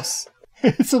Boarding House.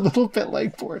 It's a little bit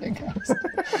like Boarding House.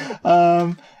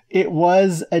 It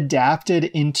was adapted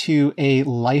into a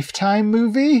Lifetime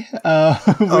movie,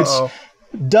 which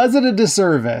does it a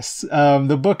disservice.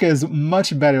 The book is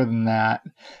much better than that.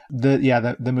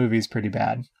 The movie's pretty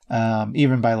bad,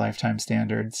 even by Lifetime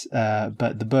standards.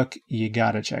 But the book, you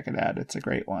gotta check it out. It's a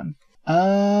great one.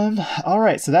 All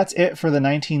right, so that's it for the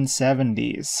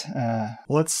 1970s.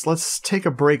 Let's take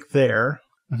a break there.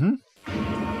 Mm-hmm.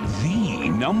 The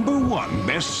 #1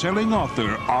 best-selling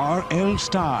author R.L.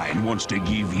 Stine wants to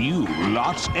give you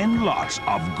lots and lots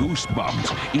of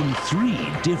goosebumps in 3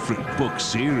 different book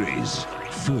series.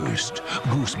 First,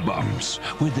 Goosebumps,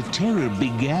 where the terror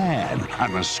began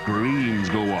and the screams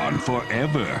go on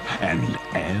forever and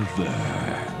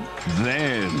ever.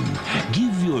 Then,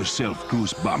 give yourself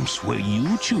Goosebumps, where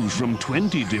you choose from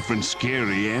 20 different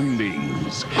scary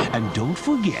endings. And don't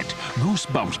forget,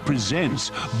 Goosebumps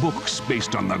presents books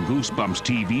based on the Goosebumps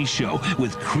TV show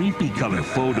with creepy color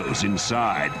photos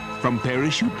inside. From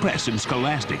Parachute Press and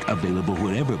Scholastic, available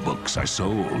wherever books are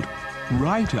sold.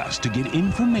 Write us to get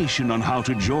information on how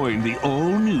to join the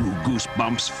all-new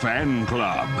Goosebumps fan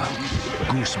club.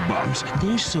 Goosebumps,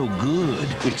 they're so good,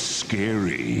 it's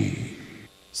scary.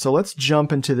 So let's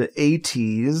jump into the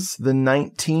 80s, the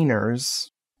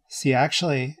 19ers. See,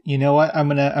 actually, you know what? I'm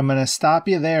gonna stop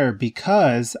you there,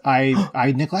 because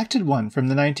I neglected one from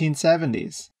the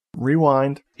 1970s.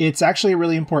 Rewind. It's actually a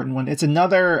really important one. It's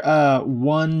another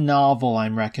one novel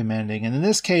I'm recommending. And in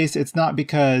this case, it's not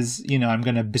because, I'm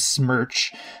going to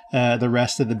besmirch the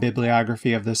rest of the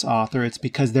bibliography of this author. It's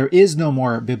because there is no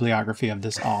more bibliography of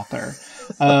this author.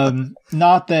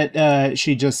 Not that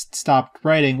she just stopped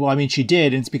writing. Well, I mean, she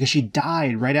did. And it's because she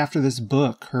died right after this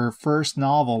book. Her first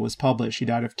novel was published. She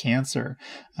died of cancer,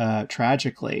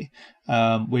 tragically.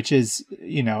 Which is,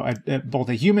 both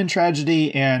a human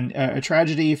tragedy and a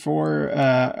tragedy for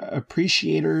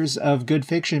appreciators of good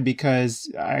fiction,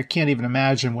 because I can't even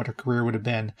imagine what her career would have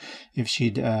been if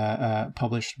she'd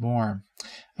published more.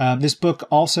 This book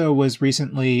also was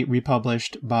recently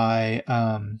republished by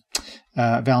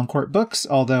Valancourt Books,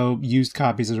 although used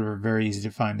copies are very easy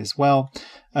to find as well.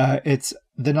 It's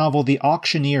the novel The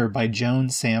Auctioneer by Joan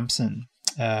Sampson.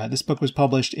 This book was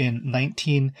published in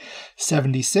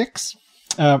 1976.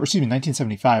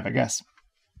 1975, I guess.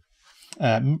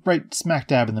 Right smack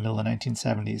dab in the middle of the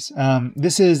 1970s.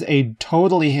 This is a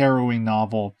totally harrowing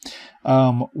novel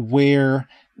where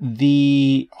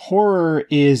the horror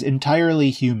is entirely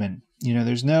human.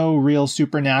 There's no real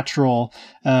supernatural.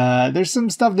 There's some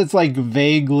stuff that's like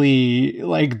vaguely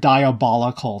like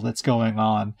diabolical that's going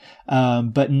on.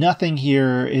 But nothing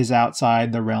here is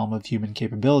outside the realm of human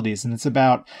capabilities. And it's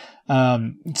about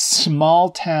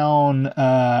small town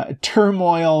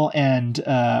turmoil and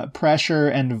pressure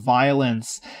and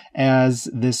violence as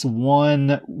this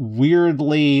one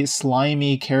weirdly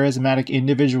slimy, charismatic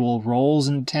individual rolls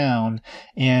into town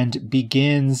and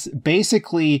begins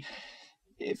basically,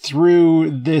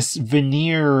 through this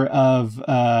veneer of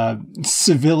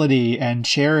civility and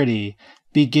charity,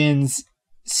 begins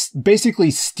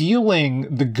basically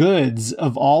stealing the goods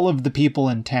of all of the people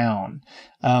in town,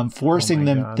 forcing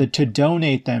them to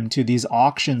donate them to these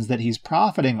auctions that he's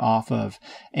profiting off of,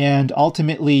 and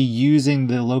ultimately using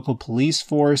the local police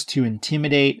force to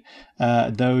intimidate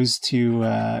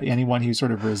anyone who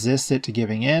sort of resists it to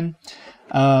giving in.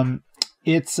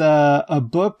 It's a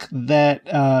book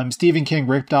that Stephen King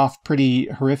ripped off pretty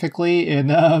horrifically in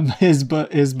his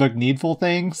book Needful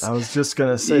Things. I was just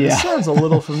gonna say, This sounds a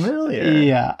little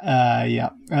familiar.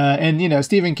 And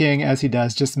Stephen King, as he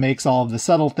does, just makes all of the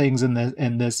subtle things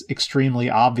in this extremely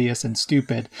obvious and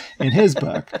stupid in his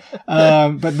book.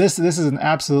 But this is an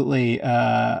absolutely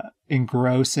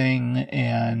engrossing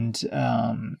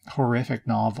and horrific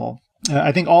novel.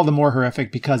 I think all the more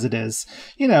horrific because it is,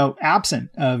 absent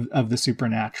of the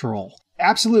supernatural.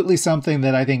 Absolutely something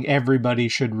that I think everybody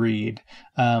should read.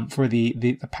 for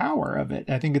the power of it.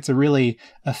 I think it's a really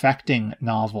affecting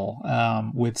novel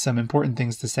with some important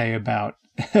things to say about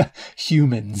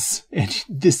humans and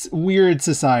this weird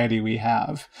society we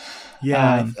have.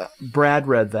 Yeah, Brad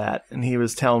read that, and he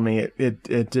was telling me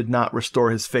it did not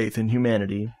restore his faith in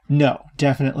humanity. No,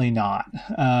 definitely not.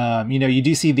 You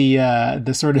do see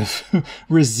the sort of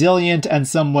resilient and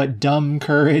somewhat dumb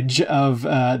courage of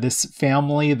this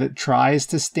family that tries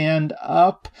to stand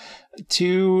up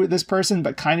to this person,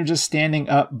 but kind of just standing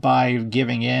up by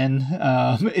giving in.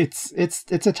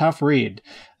 It's a tough read,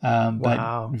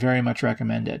 but very much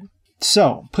recommended.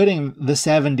 So, putting the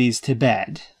 70s to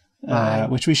bed.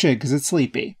 Which we should, because it's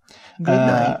sleepy. Good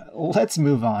night. Let's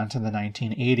move on to the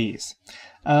 1980s.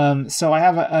 So I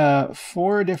have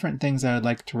 4 different things I would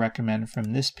like to recommend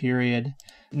from this period.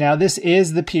 Now, this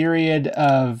is the period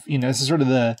of, this is sort of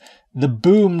the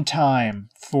boom time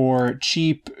for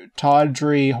cheap,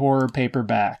 tawdry horror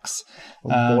paperbacks.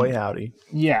 Oh, boy, howdy.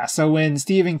 Yeah, so when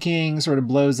Stephen King sort of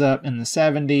blows up in the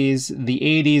 70s, the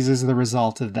 80s is the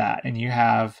result of that. And you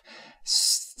have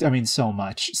so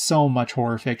much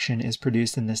horror fiction is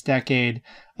produced in this decade.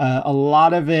 A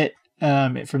lot of it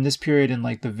from this period in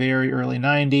like the very early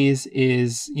 90s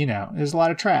is, there's a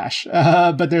lot of trash,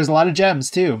 but there's a lot of gems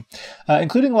too,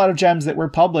 including a lot of gems that were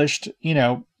published,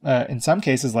 in some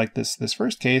cases like this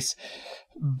first case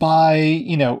by,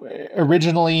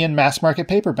 originally in mass market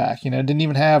paperback, didn't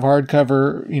even have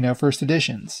hardcover, first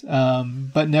editions,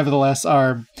 but nevertheless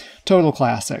are total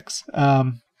classics.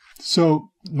 So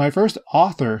my first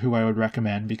author who I would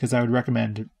recommend, because I would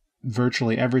recommend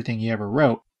virtually everything he ever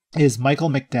wrote, is Michael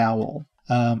McDowell.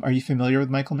 Are you familiar with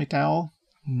Michael McDowell?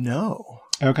 No.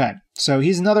 Okay. So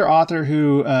he's another author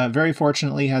who very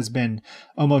fortunately has been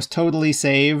almost totally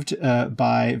saved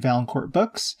by Valancourt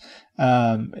Books.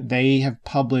 They have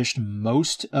published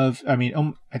I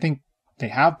think they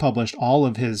have published all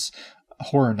of his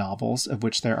horror novels, of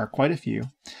which there are quite a few.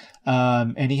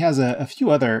 And he has a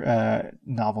few other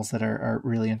novels that are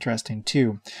really interesting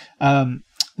too.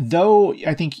 Though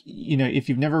I think, if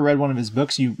you've never read one of his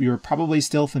books, you're probably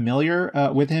still familiar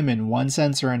with him in one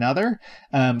sense or another.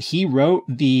 He wrote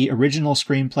the original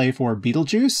screenplay for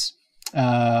Beetlejuice.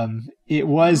 It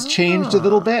was changed a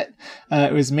little bit.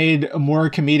 It was made more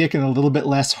comedic and a little bit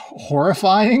less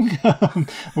horrifying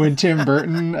when Tim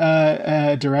Burton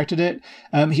directed it.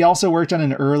 He also worked on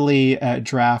an early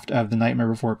draft of The Nightmare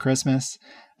Before Christmas.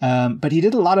 But he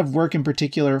did a lot of work in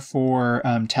particular for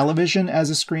television as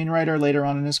a screenwriter later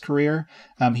on in his career.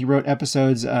 He wrote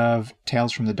episodes of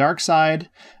Tales from the Dark Side,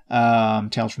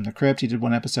 Tales from the Crypt. He did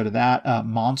one episode of that.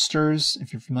 Monsters,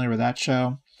 if you're familiar with that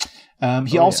show.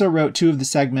 He also wrote 2 of the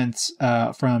segments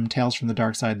from Tales from the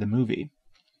Dark Side, the movie.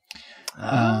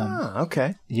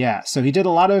 Okay. Yeah, so he did a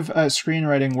lot of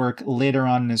screenwriting work later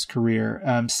on in his career.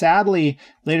 Sadly,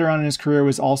 later on in his career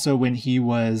was also when he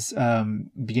was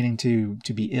beginning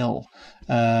to be ill.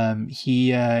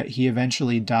 He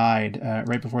eventually died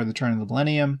right before the turn of the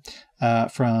millennium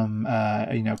from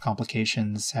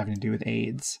complications having to do with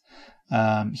AIDS.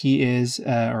 He is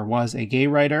or was a gay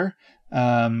writer.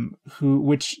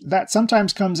 Which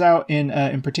sometimes comes out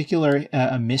in particular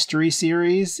a mystery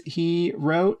series he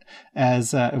wrote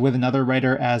as with another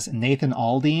writer as Nathan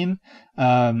Aldean.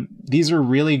 These are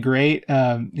really great.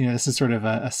 This is sort of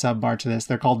a subbar to this.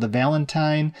 They're called the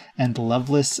Valentine and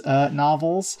Loveless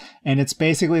novels, and it's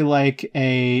basically like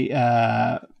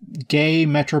a gay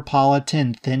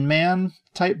metropolitan Thin Man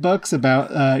type books about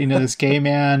this gay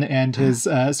man and his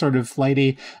sort of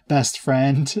flighty best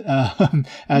friend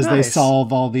as they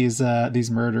solve all these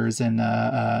murders in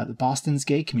Boston's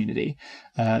gay community.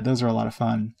 Those are a lot of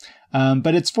fun.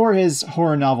 But it's for his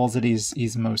horror novels that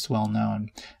he's most well known.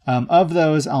 Of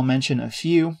those, I'll mention a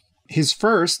few. His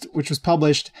first, which was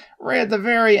published right at the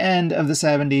very end of the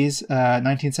 70s,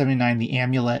 1979, The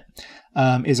Amulet,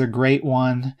 is a great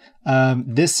one.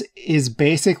 This is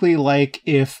basically like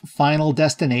if Final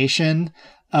Destination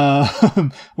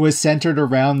was centered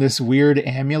around this weird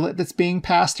amulet that's being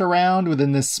passed around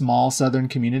within this small southern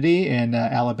community in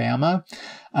Alabama.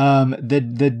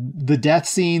 The death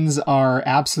scenes are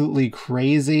absolutely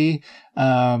crazy,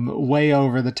 way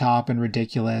over the top and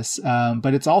ridiculous.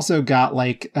 But it's also got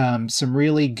some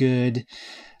really good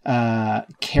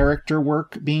character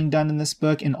work being done in this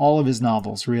book in all of his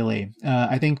novels, really.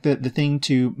 I think that the thing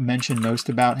to mention most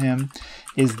about him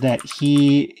is that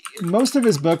most of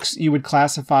his books you would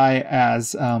classify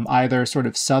as either sort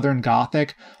of Southern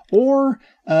Gothic or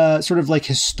sort of like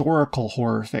historical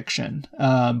horror fiction.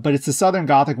 But it's the Southern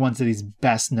Gothic ones that he's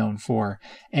best known for.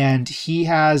 And he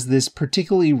has this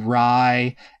particularly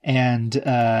wry and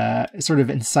sort of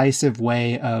incisive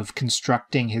way of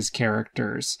constructing his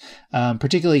characters.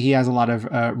 Particularly, he has a lot of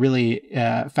really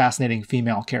fascinating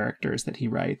female characters that he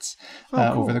writes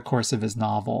over the course of his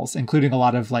novels, including a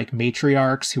lot of like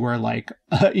matriarchs who are like,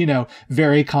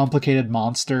 very complicated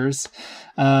monsters.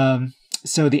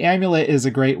 So the Amulet is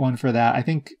a great one for that. I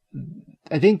think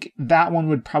that one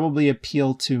would probably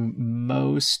appeal to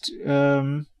most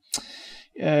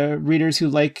readers who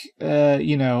like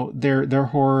their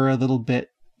horror a little bit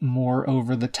more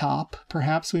over the top,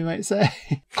 perhaps we might say.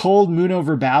 Cold Moon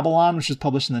Over Babylon, which was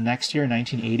published in the next year,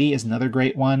 1980, is another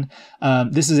great one.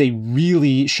 This is a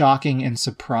really shocking and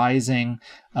surprising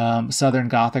Southern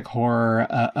Gothic horror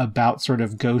about sort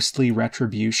of ghostly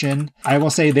retribution. I will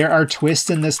say there are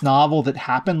twists in this novel that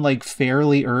happen like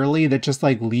fairly early that just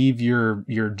like leave your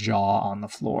jaw on the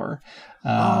floor.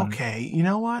 Okay, you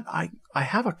know what? I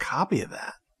have a copy of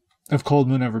that. Of Cold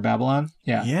Moon Over Babylon?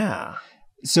 Yeah. Yeah.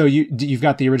 So you've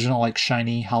got the original like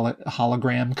shiny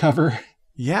hologram cover.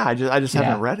 Yeah, I just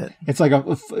haven't read it. It's like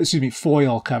a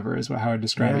foil cover is how I would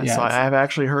describe it. Yeah, so I have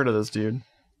actually heard of this dude.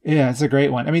 Yeah, it's a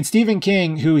great one. I mean, Stephen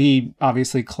King, who he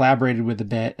obviously collaborated with a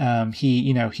bit,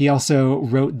 he also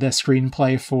wrote the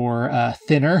screenplay for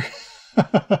Thinner,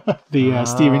 the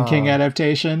Stephen King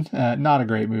adaptation. Not a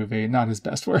great movie, not his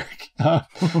best work.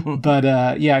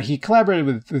 But he collaborated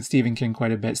with Stephen King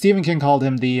quite a bit. Stephen King called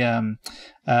him the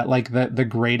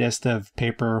greatest of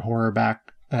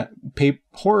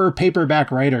horror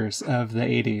paperback writers of the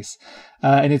 80s.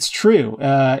 And it's true.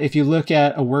 If you look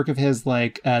at a work of his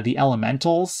like The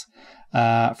Elementals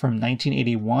from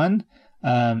 1981,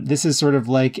 this is sort of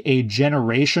like a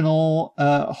generational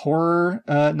horror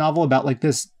novel about like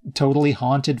this totally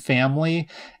haunted family,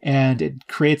 and it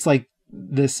creates like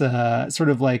this sort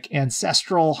of like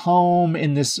ancestral home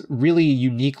in this really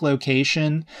unique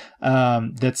location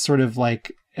that's sort of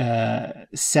like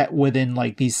set within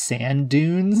like these sand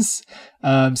dunes.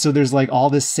 So there's like all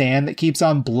this sand that keeps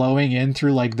on blowing in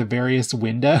through like the various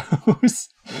windows.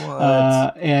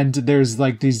 And there's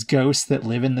like these ghosts that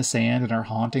live in the sand and are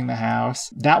haunting the house.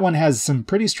 That one has some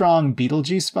pretty strong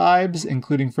Beetlejuice vibes,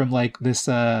 including from like this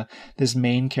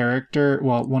main character,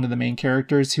 one of the main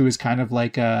characters who is kind of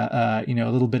like a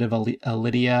little bit of a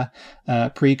Lydia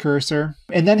precursor.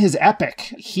 And then his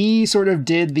epic, he sort of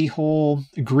did the whole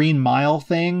Green Mile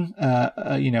thing,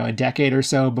 a decade or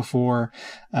so before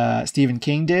Stephen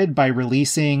King did, by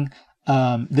releasing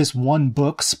this one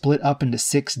book split up into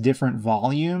 6 different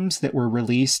volumes that were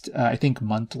released, I think,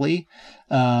 monthly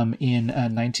in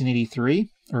 1983,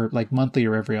 or like monthly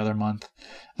or every other month.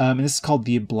 And this is called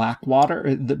the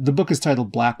Blackwater. The book is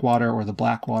titled Blackwater, or the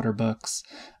Blackwater Books.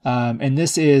 And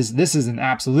this is an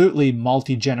absolutely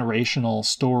multi-generational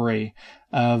story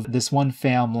of this one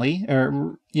family,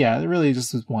 really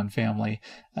just this one family,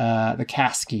 the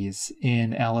Caskies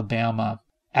in Alabama.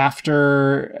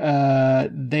 After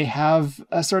they have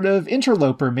a sort of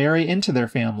interloper marry into their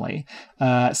family,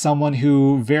 someone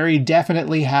who very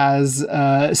definitely has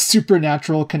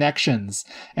supernatural connections,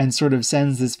 and sort of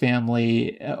sends this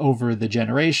family over the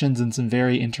generations in some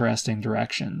very interesting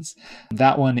directions.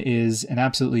 That one is an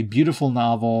absolutely beautiful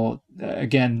novel.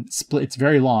 Again, it's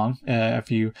very long. If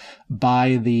you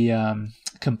buy the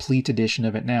complete edition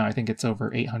of it now, I think it's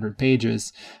over 800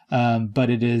 pages, but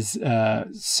it is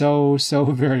so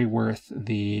very worth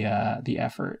the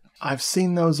effort. I've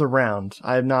seen those around.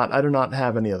 I do not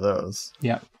have any of those.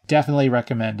 Yeah, definitely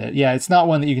recommend it. Yeah, it's not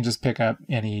one that you can just pick up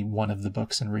any one of the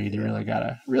books and read. You really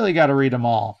gotta read them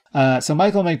all. So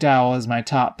Michael McDowell is my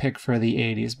top pick for the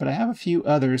 80s, but I have a few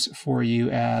others for you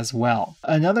as well.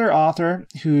 Another author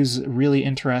who's really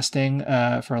interesting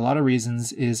for a lot of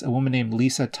reasons is a woman named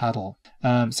Lisa Tuttle.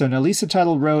 So now Lisa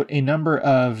Tuttle wrote a number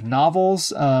of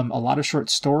novels, a lot of short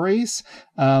stories,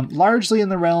 largely in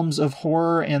the realms of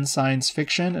horror and science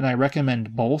fiction, and I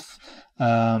recommend both.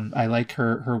 I like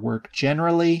her work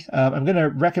generally. I'm going to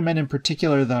recommend in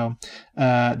particular, though,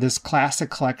 this classic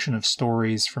collection of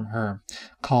stories from her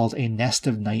called A Nest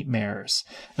of Nightmares.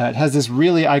 It has this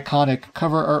really iconic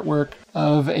cover artwork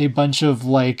of a bunch of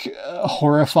like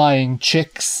horrifying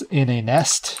chicks in a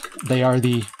nest. They are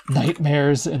the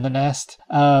Nightmares in the Nest.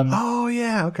 Oh,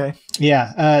 yeah, okay.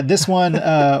 Yeah, this one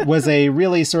was a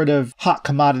really sort of hot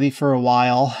commodity for a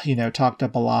while, talked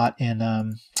up a lot in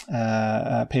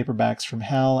Paperbacks from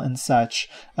Hell and such.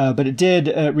 But it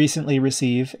did recently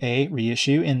receive a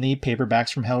reissue in the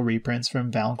Paperbacks from Hell reprints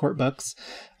from Valancourt Books.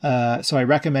 So I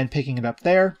recommend picking it up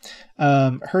there.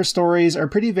 Her stories are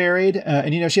pretty varied.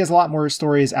 And, she has a lot more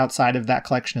stories outside of that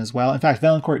collection as well. In fact,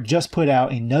 Valancourt just put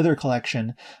out another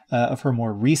collection of her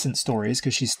more recent stories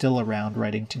because she's still around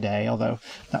writing today, although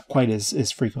not quite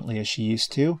as frequently as she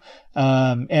used to.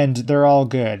 And they're all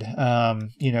good.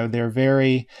 They're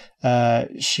very,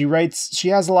 she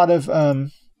has a lot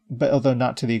of, but although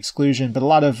not to the exclusion, but a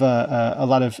lot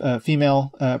of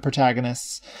female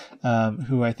protagonists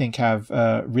who I think have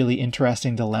really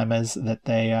interesting dilemmas that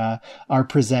they are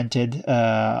presented,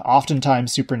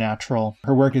 oftentimes supernatural.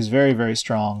 Her work is very, very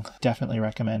strong. Definitely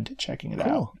recommend checking it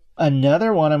out.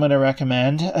 Another one I'm going to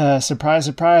recommend, surprise,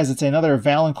 surprise, it's another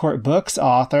Valancourt Books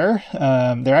author.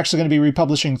 They're actually going to be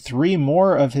republishing 3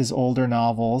 more of his older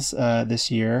novels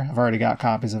this year. I've already got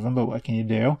copies of them, but what can you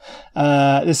do?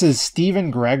 This is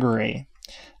Stephen Gregory.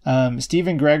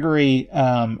 Stephen Gregory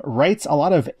writes a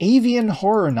lot of avian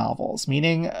horror novels,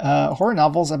 meaning horror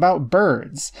novels about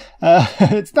birds.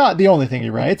 It's not the only thing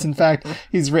he writes. In fact,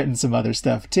 he's written some other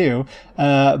stuff too.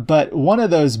 But one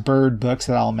of those bird books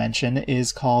that I'll mention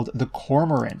is called The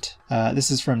Cormorant.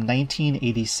 This is from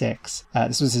 1986.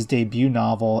 This was his debut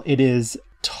novel. It is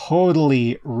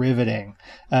totally riveting.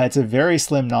 It's a very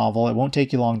slim novel. It won't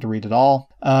take you long to read it all.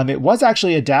 It was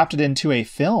actually adapted into a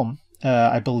film,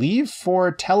 I believe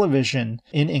for television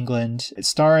in England,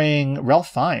 starring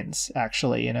Ralph Fiennes,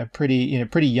 actually, in a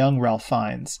pretty young Ralph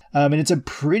Fiennes. And it's a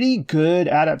pretty good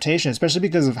adaptation, especially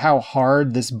because of how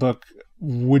hard this book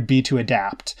would be to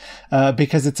adapt,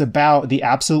 because it's about the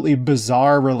absolutely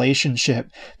bizarre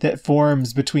relationship that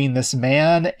forms between this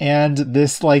man and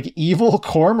this evil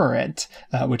cormorant,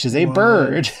 which is a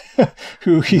bird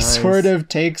who he sort of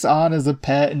takes on as a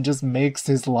pet and just makes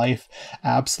his life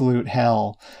absolute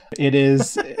hell. It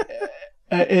is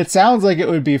it sounds like it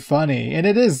would be funny, and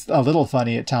it is a little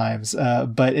funny at times,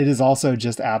 but it is also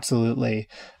just absolutely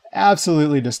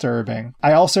disturbing.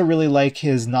 I also really like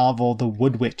his novel, The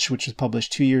Wood Witch, which was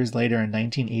published 2 years later in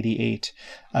 1988.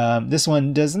 This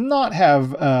one does not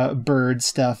have bird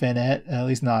stuff in it, at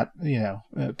least not,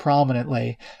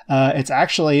 prominently. It's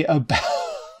actually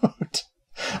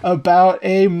about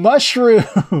a mushroom,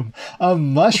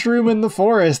 in the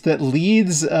forest that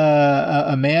leads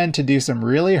a man to do some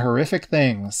really horrific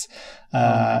things.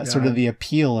 Sort of the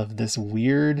appeal of this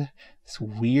weird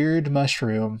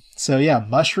mushroom. So yeah,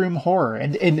 mushroom horror.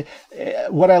 And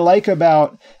what I like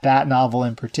about that novel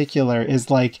in particular is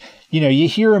you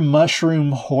hear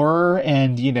mushroom horror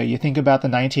and, you think about the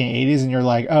 1980s and you're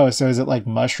like, oh, so is it like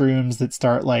mushrooms that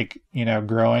start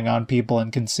growing on people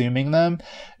and consuming them?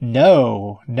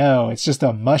 No, it's just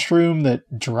a mushroom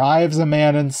that drives a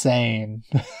man insane.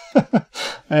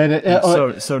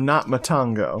 And so not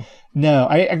Matango. No,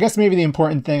 I guess maybe the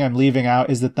important thing I'm leaving out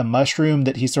is that the mushroom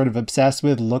that he's sort of obsessed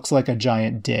with looks like a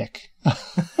giant dick.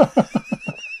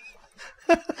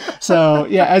 So,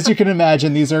 yeah, as you can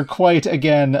imagine, these are quite,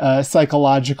 again,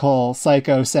 psychological,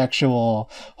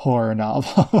 psychosexual horror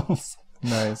novels.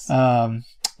 Nice. The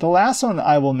last one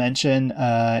I will mention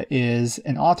is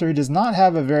an author who does not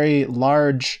have a very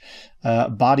large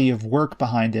body of work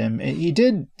behind him. He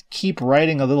did keep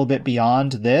writing a little bit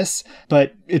beyond this,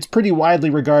 but it's pretty widely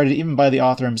regarded, even by the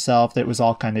author himself, that it was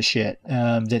all kind of shit.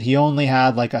 That he only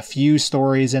had a few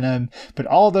stories in him, but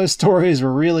all those stories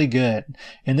were really good.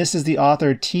 And this is the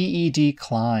author T.E.D.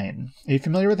 Klein. Are you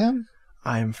familiar with him?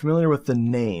 I am familiar with the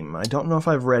name. I don't know if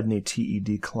I've read any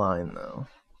T.E.D. Klein, though.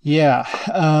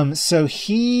 Yeah, so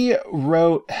he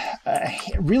wrote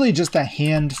really just a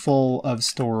handful of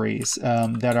stories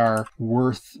that are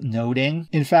worth noting.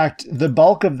 In fact, the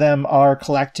bulk of them are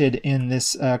collected in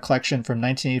this collection from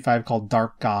 1985 called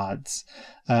Dark Gods.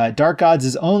 Dark Gods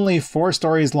is only 4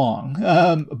 stories long,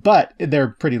 but they're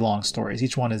pretty long stories.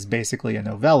 Each one is basically a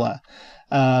novella.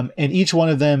 And each one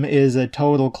of them is a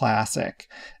total classic.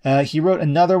 He wrote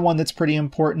another one that's pretty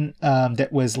important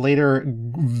that was later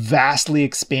vastly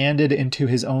expanded into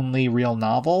his only real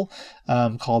novel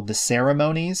called The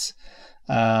Ceremonies,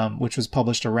 which was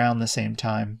published around the same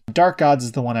time. Dark Gods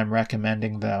is the one I'm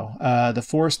recommending, though. The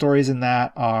 4 stories in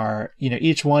that are,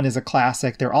 each one is a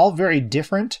classic. They're all very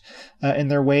different in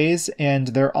their ways, and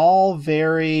they're all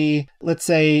very, let's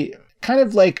say, kind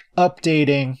of like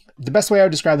updating. The best way I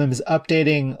would describe them is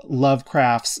updating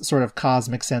Lovecraft's sort of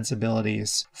cosmic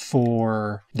sensibilities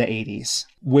for the 80s,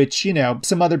 which, you know,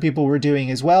 some other people were doing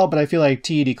as well, but I feel like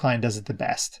T.E.D. Klein does it the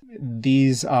best.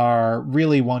 These are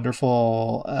really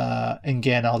wonderful,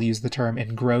 again, I'll use the term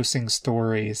engrossing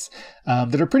stories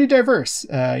that are pretty diverse.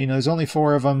 You know, there's only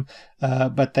 4 of them,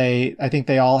 but I think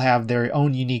they all have their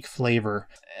own unique flavor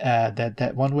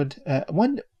that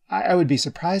I would be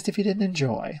surprised if you didn't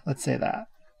enjoy. Let's say that.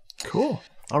 Cool.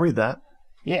 I'll read that.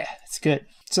 Yeah, it's good.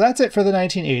 So that's it for the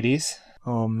 1980s.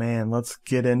 Oh man, let's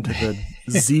get into the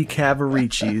Z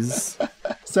Cavaricis.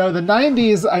 So the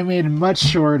 90s I made much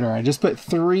shorter. I just put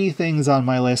 3 things on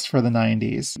my list for the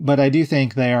 90s, but I do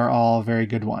think they are all very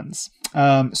good ones.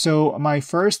 So my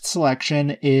first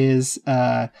selection is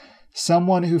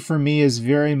someone who for me is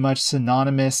very much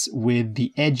synonymous with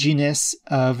the edginess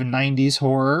of 90s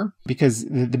horror, because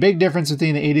the big difference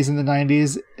between the 80s and the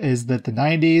 90s is that the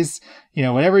 90s, you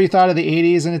know, whatever you thought of the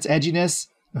 80s and its edginess,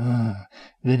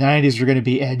 the 90s were going to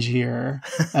be edgier.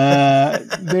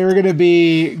 They were going to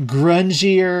be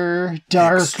grungier,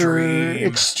 darker,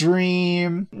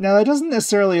 extreme. Now, that doesn't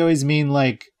necessarily always mean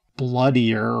like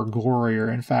bloodier or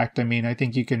gorier. In fact, I mean, I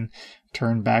think you can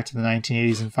turn back to the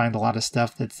 1980s and find a lot of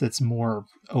stuff that's more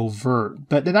overt.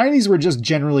 But the 90s were just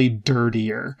generally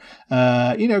dirtier.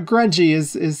 You know, grungy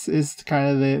is kind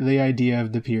of the idea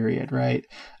of the period, right?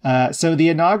 So the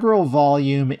inaugural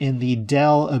volume in the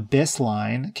Dell Abyss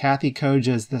line, Kathy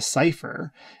Koja's The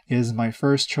Cipher, is my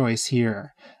first choice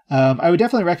here. I would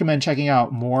definitely recommend checking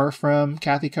out more from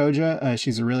Kathy Koja.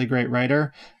 She's a really great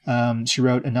writer. She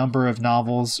wrote a number of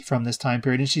novels from this time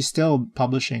period, and she's still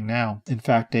publishing now. In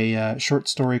fact, a short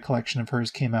story collection of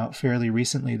hers came out fairly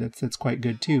recently that's quite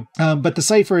good too. But The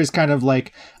Cipher is kind of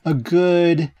like a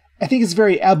good... I think it's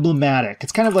very emblematic.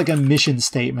 It's kind of like a mission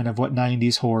statement of what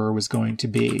 90s horror was going to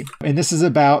be. And this is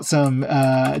about some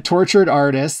tortured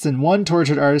artists, and one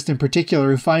tortured artist in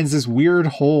particular who finds this weird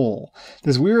hole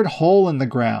in the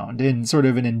ground in sort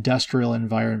of an industrial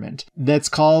environment that's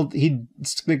called, he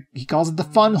calls it the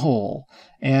fun hole.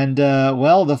 And,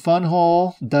 well, the fun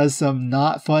hole does some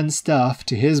not fun stuff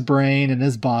to his brain and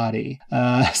his body.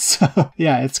 So,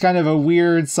 yeah, it's kind of a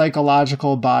weird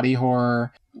psychological body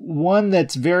horror. One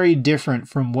that's very different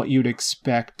from what you'd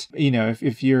expect. You know,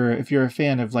 if you're a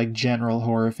fan of like general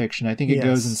horror fiction, I think it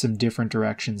goes in some different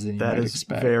directions than you might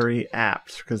expect. That is very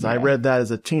apt, because I read that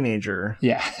as a teenager.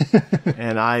 Yeah.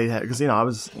 And because, you know, I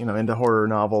was, you know, into horror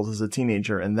novels as a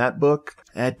teenager, and that book,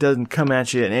 that doesn't come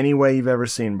at you in any way you've ever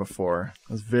seen before.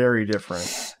 It's very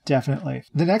different. Definitely.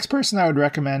 The next person I would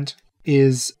recommend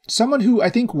is someone who I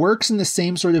think works in the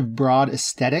same sort of broad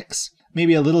aesthetics,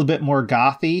 maybe a little bit more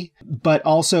gothy, but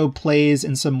also plays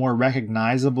in some more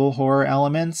recognizable horror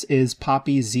elements, is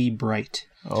Poppy Z. Bright.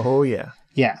 Oh, yeah.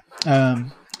 Yeah.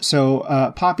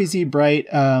 So Poppy Z. Bright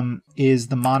is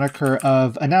the moniker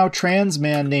of a now trans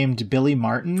man named Billy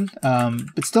Martin,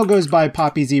 but still goes by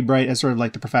Poppy Z. Bright as sort of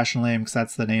like the professional name, because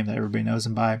that's the name that everybody knows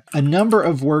him by. A number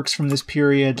of works from this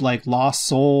period, like Lost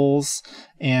Souls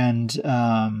and...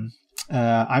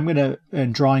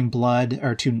 and Drawing Blood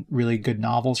are 2 really good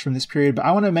novels from this period, but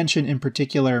I want to mention in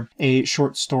particular a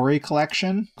short story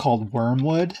collection called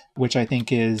Wormwood, which I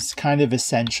think is kind of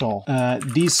essential.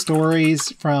 These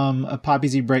stories from a Poppy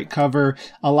Z. Bright cover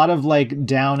a lot of like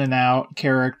down and out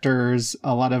characters,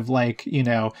 a lot of like, you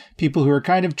know, people who are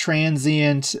kind of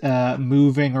transient,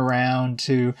 moving around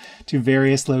to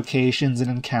various locations and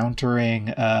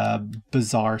encountering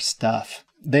bizarre stuff.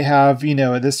 They have, you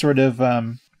know, this sort of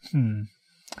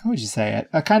how would you say it?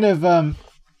 A kind of, I'm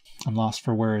lost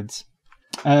for words.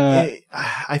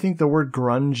 I think the word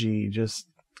grungy just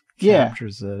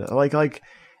captures it. Like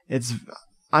it's,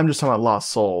 I'm just talking about Lost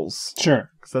Souls. Sure.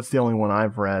 Because that's the only one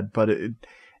I've read, but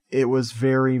it was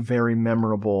very, very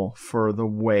memorable for the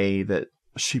way that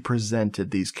she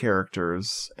presented these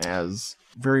characters as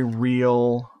very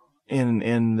real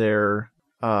in their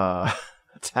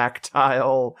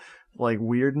tactile, like,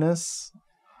 weirdness.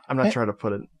 I'm not trying to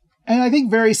put it. And I think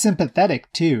very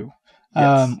sympathetic too, which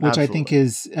absolutely. I think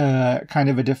is kind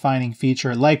of a defining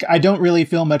feature. Like, I don't really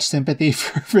feel much sympathy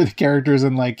for the characters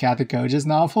in like Kathy Koja's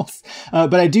novels,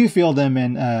 but I do feel them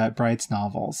in Bright's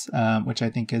novels, which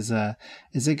I think is a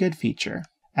good feature.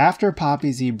 After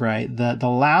Poppy Z. Bright, the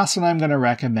last one I'm going to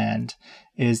recommend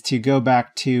is to go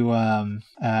back to,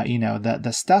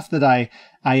 the stuff that I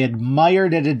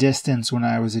admired at a distance when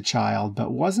I was a child,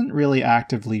 but wasn't really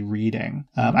actively reading.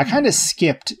 I kind of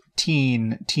skipped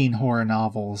teen horror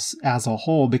novels as a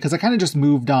whole because I kind of just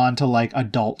moved on to like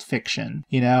adult fiction.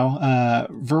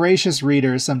 Voracious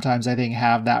readers sometimes I think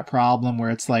have that problem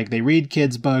where it's like they read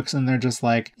kids' books and they're just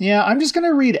like, yeah, I'm just going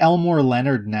to read Elmore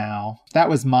Leonard now. That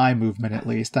was my movement, at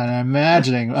least. And I'm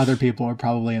imagining other people are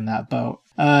probably in that boat.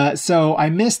 So I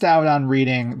missed out on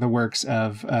reading the works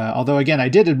of, although again, I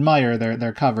did admire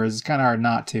their covers. It's kind of hard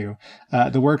not to,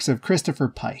 the works of Christopher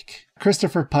Pike.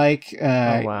 Christopher Pike,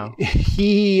 oh, wow.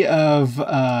 He of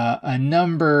a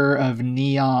number of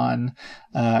neon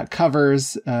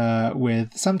covers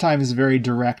with sometimes very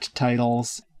direct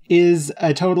titles, is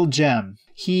a total gem.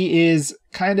 He is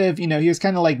kind of, he was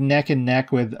kind of like neck and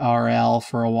neck with RL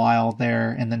for a while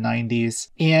there in the 90s.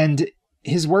 And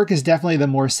his work is definitely the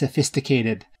more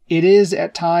sophisticated. It is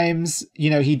at times,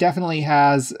 he definitely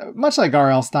has, much like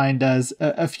R.L. Stine does,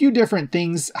 a few different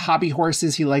things, hobby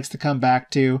horses he likes to come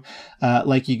back to.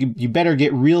 Like you better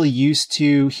get really used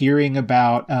to hearing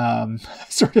about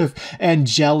sort of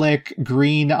angelic,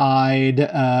 green-eyed,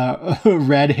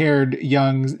 red-haired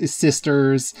young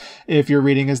sisters if you're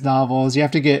reading his novels. You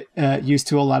have to get used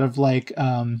to a lot of like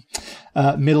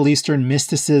Middle Eastern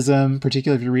mysticism,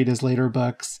 particularly if you read his later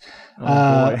books.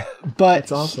 Oh boy, but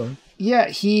that's awesome. Yeah,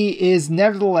 he is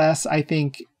nevertheless, I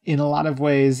think, in a lot of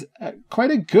ways,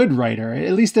 quite a good writer,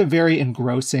 at least a very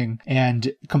engrossing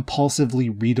and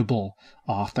compulsively readable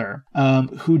author,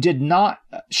 who did not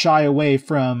shy away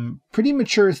from pretty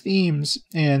mature themes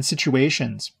and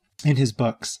situations in his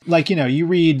books. Like, you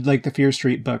read like the Fear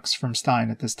Street books from Stine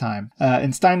at this time,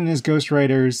 and Stine and his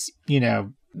ghostwriters,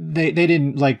 they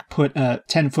didn't like put a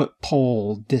 10-foot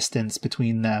pole distance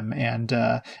between them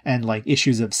and like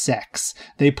issues of sex.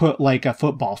 They put like a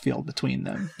football field between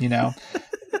them,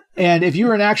 And if you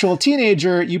were an actual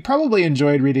teenager, you probably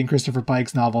enjoyed reading Christopher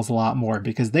Pike's novels a lot more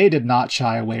because they did not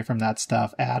shy away from that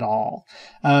stuff at all.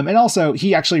 And also,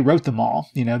 he actually wrote them all.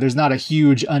 There's not a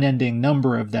huge unending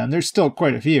number of them. There's still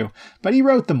quite a few, but he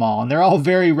wrote them all, and they're all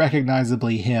very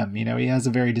recognizably him. He has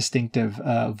a very distinctive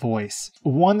voice.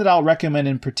 One that I'll recommend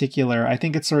in particular, I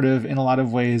think it's sort of, in a lot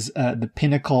of ways, the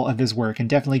pinnacle of his work and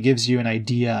definitely gives you an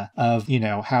idea of,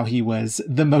 how he was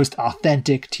the most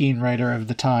authentic teen writer of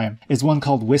the time, is one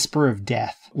called Whisper of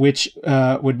Death, which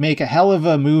would make a hell of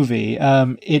a movie.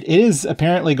 It is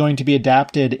apparently going to be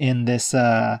adapted in this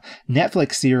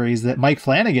Netflix series that Mike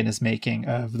Flanagan is making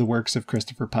of the works of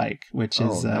Christopher Pike, which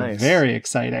is nice. Very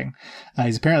exciting.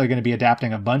 He's apparently going to be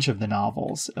adapting a bunch of the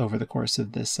novels over the course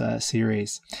of this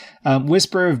series.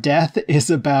 Whisper of Death is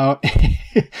about,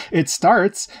 it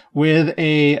starts with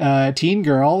a teen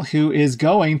girl who is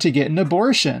going to get an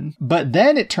abortion, but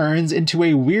then it turns into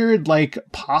a weird, like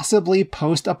possibly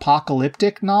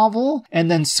post-apocalyptic novel, and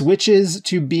then switches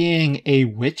to being a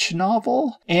witch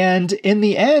novel, and in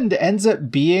the end ends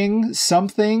up being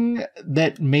something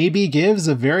that maybe gives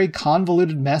a very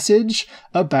convoluted message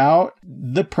about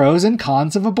the pros and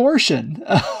cons of abortion.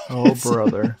 Oh,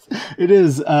 brother. It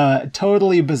is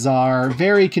totally bizarre,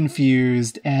 very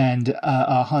confused, and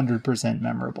 100%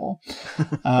 memorable,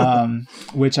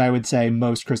 which I would say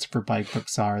most Christopher Pike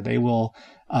books are. They will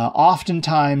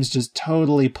oftentimes just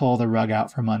totally pull the rug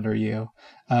out from under you,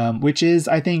 which is,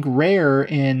 I think, rare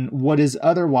in what is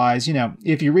otherwise,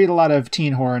 if you read a lot of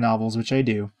teen horror novels, which I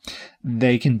do,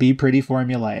 they can be pretty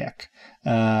formulaic.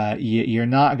 You're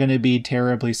not going to be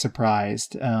terribly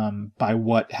surprised by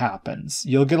what happens.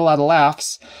 You'll get a lot of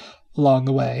laughs along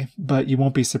the way, but you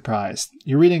won't be surprised.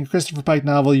 You're reading a Christopher Pike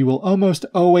novel, you will almost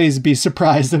always be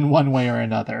surprised in one way or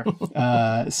another.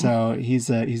 So he's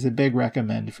a big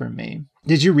recommend for me.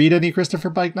 Did you read any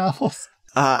Christopher Pike novels?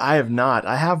 I have not.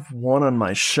 I have one on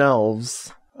my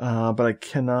shelves, but I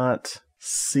cannot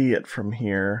see it from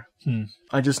here.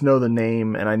 I just know the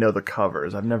name and I know the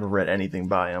covers. I've never read anything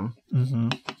by him. Mm-hmm.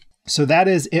 So that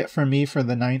is it for me for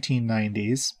the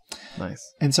 1990s.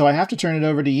 Nice. And so I have to turn it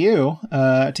over to you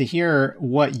to hear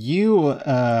what you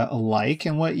like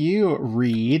and what you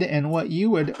read and what you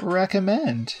would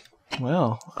recommend.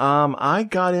 Well, I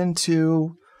got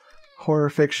into horror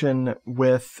fiction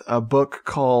with a book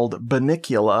called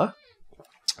Banicula.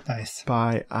 Nice.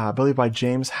 I believe by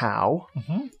James Howe.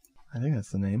 Mm-hmm. I think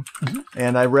that's the name. Mm-hmm.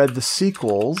 And I read the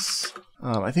sequels.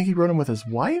 I think he wrote them with his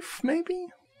wife, maybe?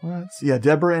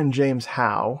 Deborah and James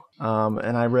Howe.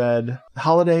 And I read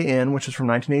Holiday Inn, which is from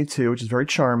 1982, which is very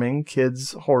charming,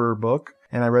 kids horror book.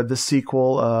 And I read the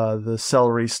sequel, The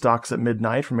Celery Stalks at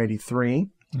Midnight from 83.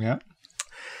 Yeah.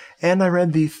 And I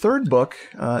read the third book,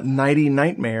 Nighty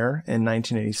Nightmare, in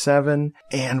 1987.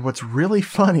 And what's really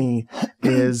funny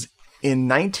is in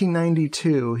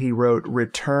 1992, he wrote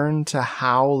Return to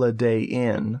Holiday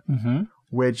Inn,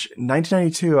 which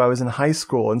 1992, I was in high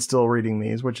school and still reading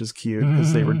these, which is cute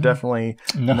because they were definitely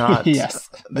not,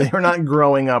 they were not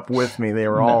growing up with me. They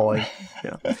were all like,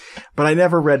 but I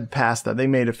never read past that. They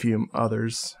made a few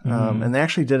others. And they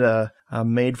actually did a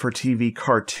made for TV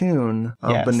cartoon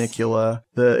of Bunnicula.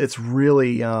 It's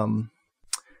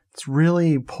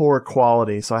really poor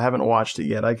quality. So I haven't watched it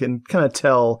yet. I can kind of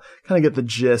get the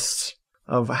gist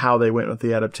of how they went with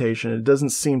the adaptation. It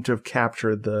doesn't seem to have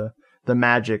captured the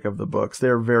magic of the books.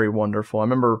 They're very wonderful. I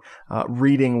remember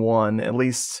reading one, at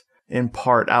least in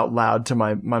part, out loud to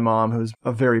my mom, who's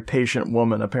a very patient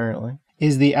woman, apparently.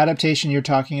 Is the adaptation you're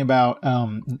talking about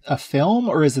a film,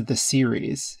 or is it the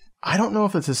series? I don't know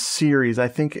if it's a series. I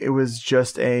think it was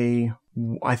just I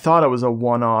thought it was a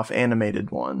one-off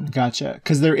animated one. Gotcha.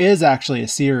 Because there is actually a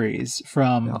series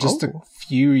from just a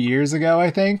few years ago, I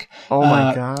think. Oh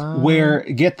my God. Where,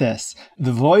 get this,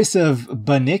 the voice of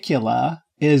Bunnicula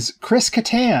is Chris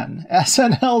Kattan,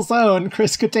 SNL's own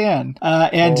Chris Kattan.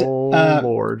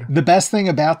 Lord. The best thing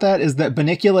about that is that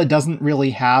Bunnicula doesn't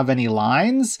really have any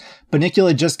lines.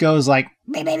 Bunnicula just goes like...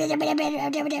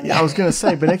 I was going to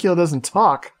say, Bunnicula doesn't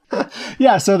talk.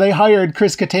 Yeah, so they hired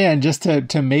Chris Kattan just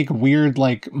to make weird,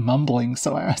 like, mumbling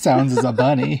sounds as a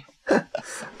bunny.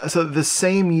 So the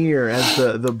same year as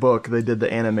the book, they did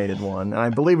the animated one. And I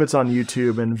believe it's on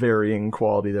YouTube in varying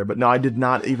quality there. But no, I did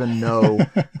not even know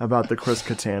about the Chris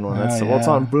Kattan one. Well, it's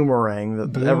on Boomerang,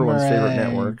 everyone's favorite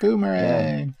network.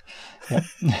 Boomerang. Yeah.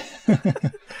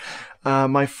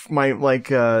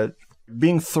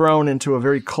 Being thrown into a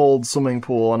very cold swimming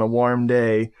pool on a warm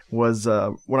day was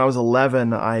when I was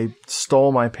 11. I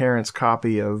stole my parents'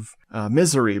 copy of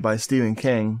Misery by Stephen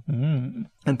King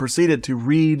and proceeded to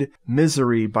read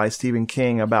Misery by Stephen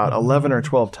King about 11 or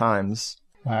 12 times.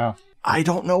 Wow. I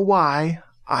don't know why.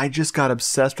 I just got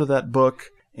obsessed with that book,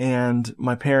 and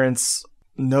my parents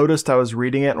noticed I was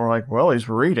reading it and were like, well, he's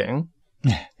reading.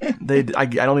 I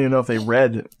don't even know if they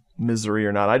read Misery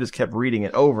or not. I just kept reading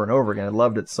it over and over again. I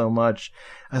loved it so much,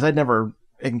 as I'd never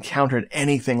encountered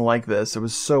anything like this. It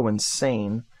was so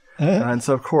insane. And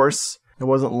so, of course, it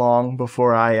wasn't long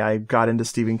before I got into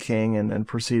Stephen King and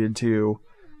proceeded to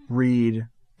read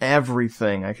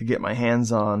everything I could get my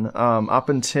hands on, up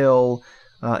until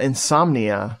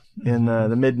Insomnia in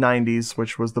the mid-90s,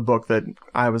 which was the book that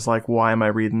I was like, why am I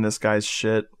reading this guy's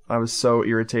shit? I was so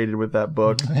irritated with that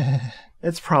book.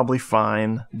 It's probably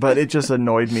fine, but it just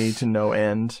annoyed me to no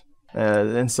end.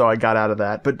 And so I got out of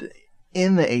that. But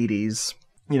in the 80s,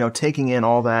 taking in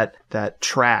all that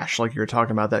trash, like you were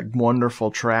talking about, that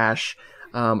wonderful trash,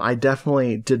 I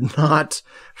definitely did not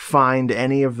find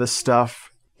any of the stuff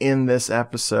in this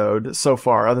episode so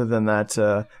far, other than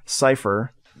that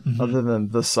cipher, other than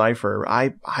the cipher.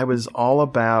 I was all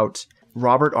about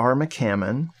Robert R.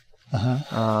 McCammon.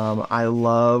 I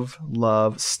love,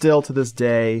 still to this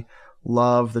day,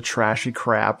 love the trashy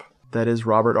crap that is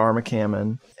Robert R.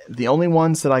 McCammon. The only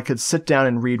ones that I could sit down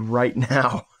and read right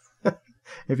now,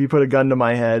 if you put a gun to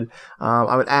my head,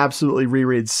 I would absolutely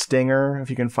reread Stinger. If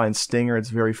you can find Stinger, it's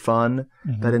very fun.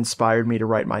 That inspired me to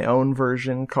write my own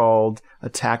version called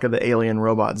Attack of the Alien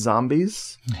Robot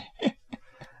Zombies.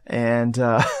 And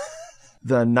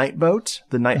the Night Boat.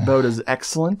 The Night Boat is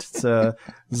excellent. It's a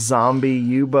zombie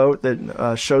U-boat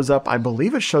that shows up, I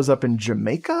believe it shows up in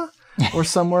Jamaica or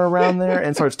somewhere around there,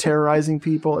 and starts terrorizing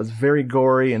people. It's very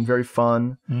gory and very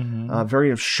fun.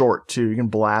 Very short, too. You can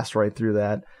blast right through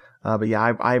that. But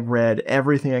yeah, I've read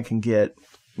everything I can get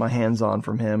my hands on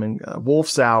from him. And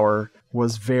Wolf's Hour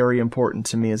was very important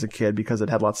to me as a kid because it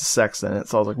had lots of sex in it.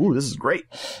 So I was like, ooh, this is great.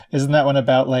 Isn't that one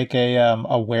about like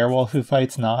a werewolf who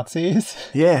fights Nazis?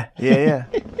 Yeah.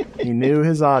 He knew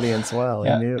his audience well.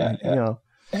 He knew,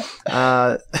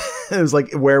 it was like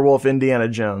Werewolf Indiana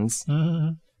Jones.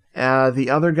 The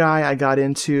other guy I got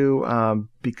into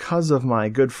because of my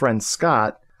good friend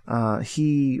Scott.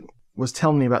 He was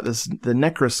telling me about the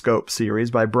Necroscope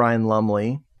series by Brian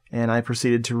Lumley, and I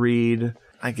proceeded to read,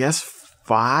 I guess,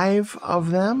 5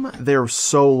 of them. They're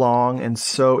so long and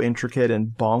so intricate and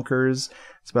bonkers.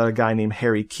 It's about a guy named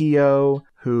Harry Keogh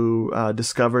who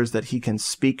discovers that he can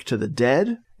speak to the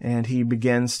dead, and he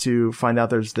begins to find out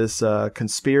there's this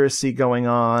conspiracy going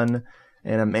on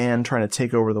and a man trying to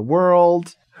take over the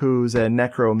world who's a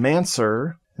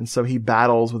necromancer. And so he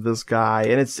battles with this guy,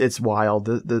 and it's wild.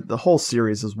 The whole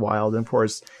series is wild. And of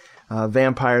course,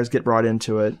 vampires get brought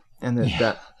into it, and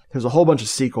there's a whole bunch of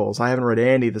sequels. I haven't read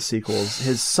any of the sequels.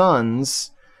 His sons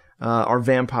are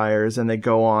vampires, and they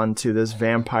go on to this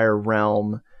vampire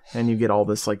realm and you get all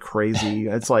this like crazy.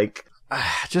 It's like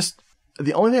just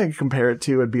the only thing I could compare it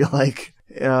to would be like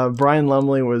Brian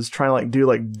Lumley was trying to like do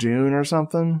like Dune or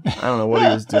something. I don't know what he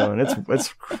was doing.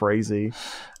 It's crazy.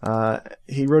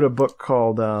 He wrote a book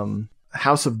called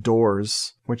House of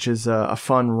Doors, which is a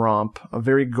fun romp, a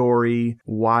very gory,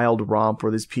 wild romp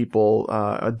where these people,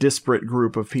 a disparate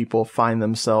group of people, find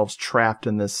themselves trapped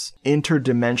in this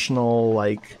interdimensional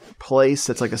like place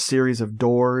that's like a series of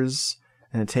doors.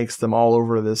 And it takes them all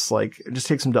over this, like, it just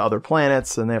takes them to other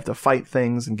planets, and they have to fight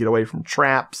things and get away from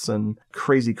traps and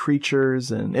crazy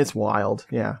creatures, and it's wild.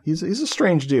 Yeah, he's a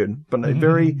strange dude, but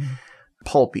very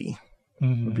pulpy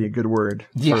would be a good word.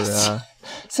 Yes.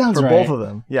 Sounds for right. both of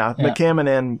them. Yeah, McCammon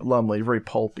and Lumley, very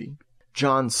pulpy.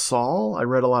 John Saul, I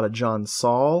read a lot of John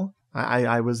Saul.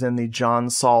 I was in the John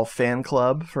Saul fan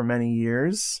club for many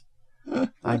years.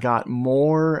 I got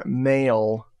more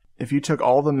mail. If you took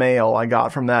all the mail I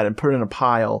got from that and put it in a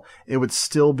pile, it would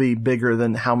still be bigger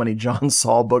than how many John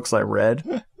Saul books I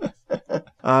read.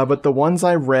 But the ones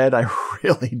I read, I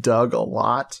really dug a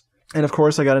lot. And of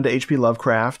course, I got into H.P.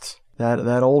 Lovecraft,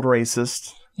 that old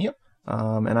racist. Yep.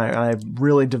 And I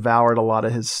really devoured a lot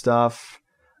of his stuff.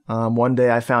 One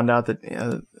day I found out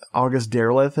that August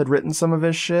Derleth had written some of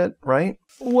his shit, right?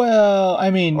 Well, I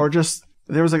mean... Or just...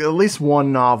 There was like at least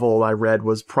one novel I read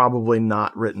was probably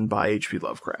not written by H.P.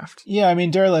 Lovecraft. Yeah, I mean,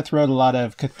 Derleth wrote a lot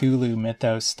of Cthulhu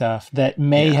mythos stuff that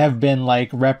may have been like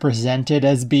represented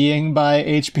as being by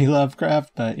H.P.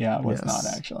 Lovecraft, but yeah, it was not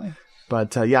actually.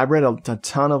 But I read a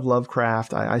ton of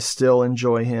Lovecraft. I still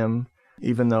enjoy him,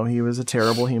 even though he was a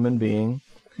terrible human being.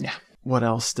 Yeah. What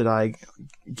else did I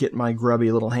get my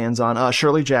grubby little hands on?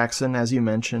 Shirley Jackson, as you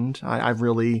mentioned. I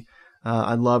really,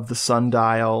 I love The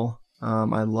Sundial.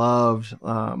 I loved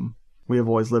We Have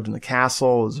Always Lived in the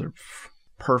Castle. Those are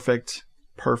perfect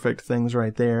things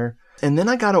right there. And then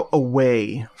I got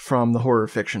away from the horror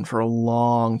fiction for a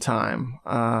long time.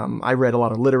 I read a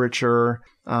lot of literature.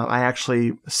 I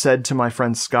actually said to my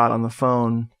friend Scott on the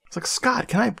phone, I was like, Scott,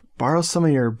 can I borrow some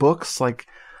of your books? Like,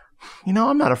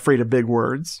 I'm not afraid of big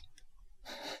words.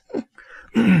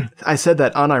 I said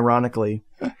that unironically,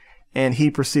 and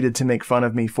he proceeded to make fun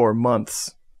of me for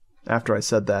months. After I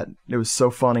said that, it was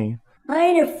so funny. I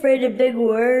ain't afraid of big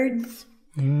words.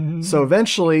 So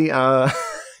eventually,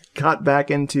 got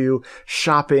back into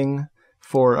shopping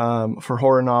for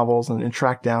horror novels and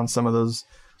tracked down some of those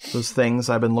things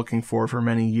I've been looking for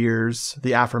many years.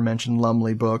 The aforementioned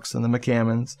Lumley books and the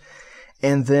McCammons,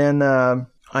 and then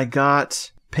I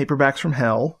got Paperbacks from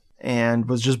Hell and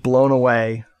was just blown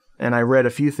away. And I read a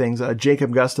few things.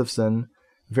 Jacob Gustafson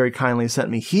very kindly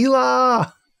sent me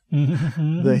Gila.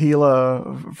 The Gila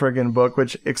friggin' book,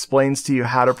 which explains to you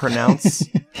how to pronounce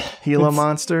Gila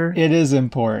monster. It is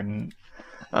important.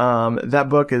 That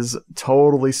book is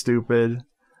totally stupid.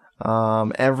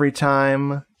 Every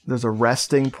time there's a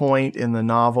resting point in the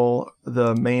novel,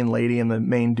 the main lady and the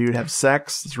main dude have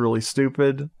sex. It's really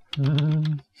stupid.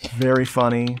 Very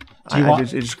funny. I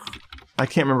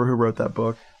can't remember who wrote that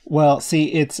book. Well,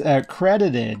 see, it's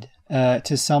credited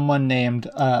to someone named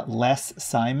Les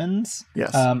Simons.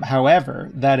 Yes. However,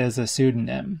 that is a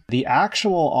pseudonym. The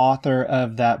actual author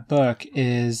of that book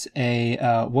is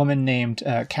a woman named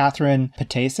Catherine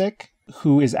Patasek,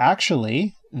 who is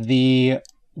actually the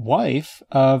wife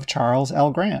of Charles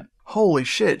L. Grant. Holy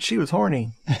shit, she was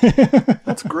horny.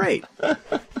 That's great.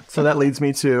 So that leads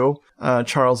me to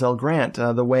Charles L. Grant.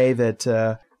 The way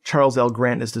that Charles L.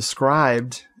 Grant is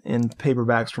described in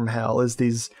Paperbacks from Hell is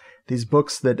these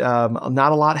books that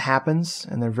not a lot happens,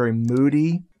 and they're very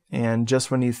moody. And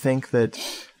just when you think that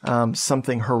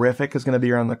something horrific is going to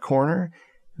be around the corner,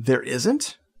 there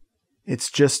isn't.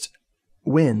 It's just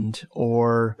wind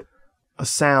or a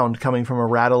sound coming from a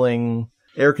rattling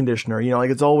air conditioner.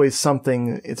 It's always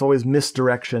something. It's always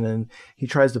misdirection, and he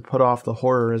tries to put off the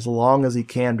horror as long as he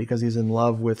can because he's in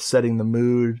love with setting the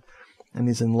mood, and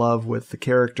he's in love with the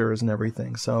characters and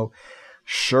everything. So,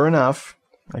 sure enough,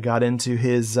 I got into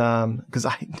his, because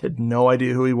I had no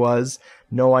idea who he was,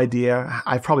 no idea.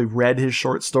 I've probably read his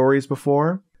short stories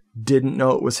before, didn't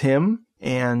know it was him,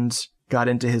 and got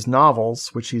into his novels,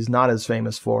 which he's not as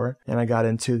famous for. And I got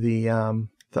into the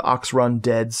Ox Run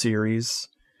Dead series,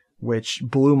 which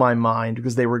blew my mind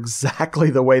because they were exactly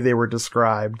the way they were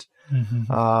described.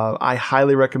 Mm-hmm. I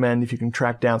highly recommend if you can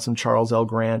track down some Charles L.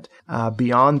 Grant.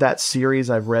 Beyond that series,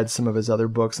 I've read some of his other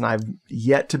books, and I've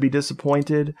yet to be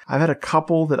disappointed. I've had a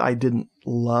couple that I didn't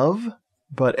love,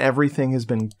 but everything has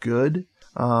been good.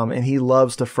 And he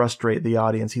loves to frustrate the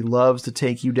audience. He loves to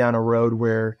take you down a road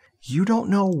where you don't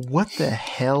know what the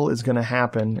hell is going to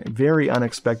happen. Very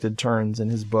unexpected turns in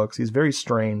his books. He's very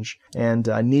strange, and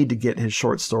I need to get his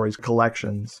short stories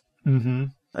collections. Mm-hmm.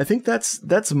 I think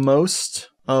that's most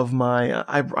of my.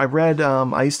 I read.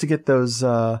 I used to get those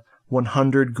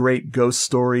 100 great ghost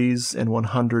stories and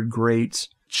 100 great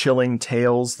chilling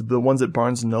tales, the ones that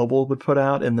Barnes & Noble would put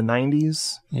out in the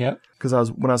 90s. Yep.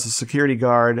 Because when I was a security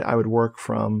guard, I would work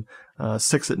from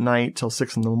 6 at night till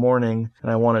 6 in the morning, and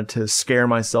I wanted to scare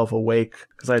myself awake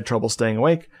because I had trouble staying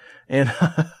awake. And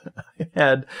I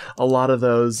had a lot of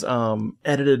those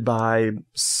edited by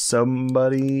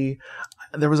somebody.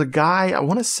 There was a guy, I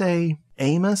want to say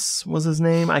Amos was his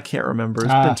name. I can't remember.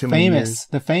 It's been too many years.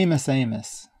 The famous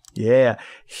Amos. Yeah.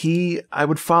 I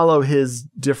would follow his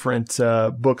different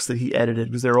books that he edited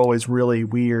because they're always really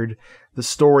weird. The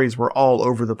stories were all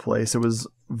over the place. It was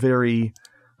very,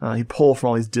 he pulled from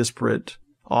all these disparate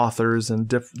authors and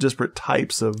disparate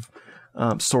types of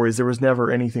stories. There was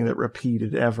never anything that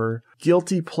repeated ever.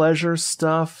 Guilty pleasure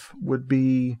stuff would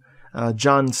be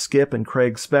John Skip and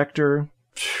Craig Spector.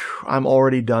 I'm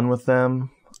already done with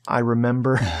them. I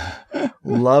remember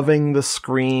loving The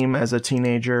Scream as a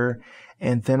teenager.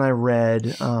 And then I read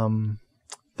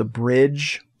The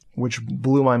Bridge, which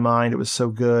blew my mind. It was so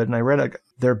good. And I read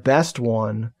their best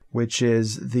one, which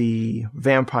is the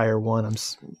vampire one.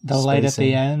 The Light at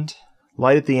the End?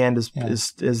 Light at the End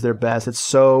is their best. It's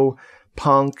so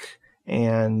punk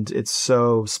and it's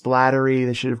so splattery.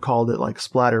 They should have called it like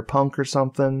Splatter Punk or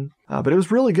something. But it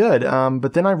was really good.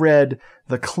 But then I read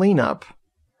The Cleanup,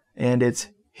 and it's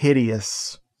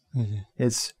hideous. Mm-hmm.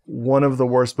 It's one of the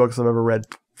worst books I've ever read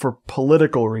for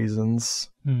political reasons.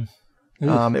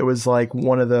 It was like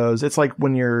one of those. It's like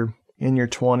when you're in your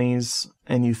 20s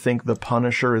and you think The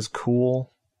Punisher is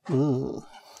cool.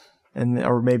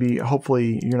 Or maybe,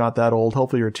 hopefully, you're not that old.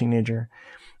 Hopefully, you're a teenager.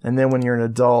 And then when you're an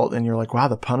adult and you're like, wow,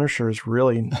 the Punisher is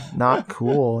really not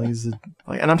cool. And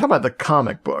I'm talking about the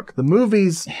comic book. The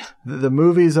movies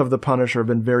of the Punisher have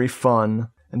been very fun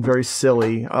and very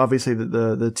silly. Obviously,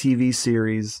 the TV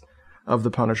series of the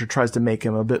Punisher tries to make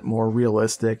him a bit more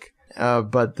realistic.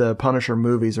 But the Punisher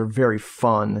movies are very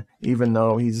fun, even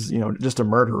though he's, just a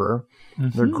murderer.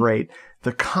 Mm-hmm. They're great.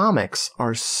 The comics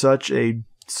are such a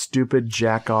stupid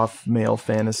jack-off male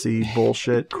fantasy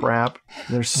bullshit crap.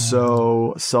 They're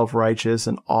so self-righteous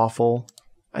and awful.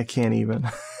 I can't even.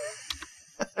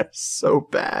 So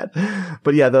bad.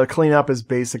 But yeah, The Cleanup is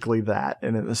basically that,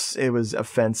 and it was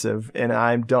offensive, and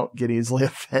I don't get easily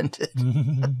offended.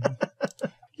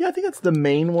 Yeah, I think that's the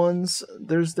main ones.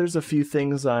 There's a few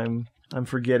things I'm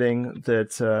forgetting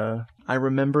that I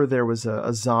remember there was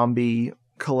a zombie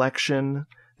collection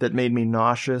that made me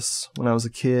nauseous when I was a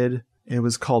kid. It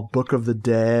was called Book of the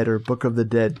Dead or Book of the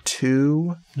Dead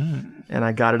 2, and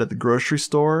I got it at the grocery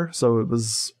store, so it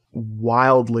was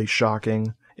wildly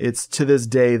shocking. It's to this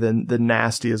day the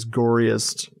nastiest,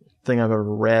 goriest thing I've ever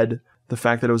read. The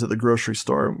fact that it was at the grocery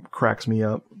store cracks me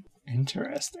up.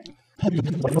 Interesting.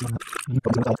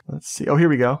 Let's see. Oh, here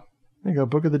we go. There you go.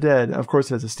 Book of the Dead. Of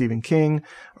course, it has a Stephen King.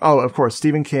 Oh, of course,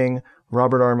 Stephen King,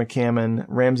 Robert R. McCammon,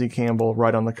 Ramsey Campbell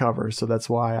right on the cover. So that's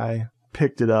why I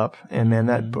picked it up. And man,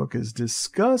 that book is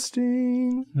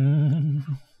disgusting.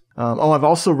 I've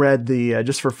also read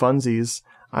just for funsies,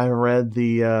 I read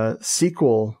the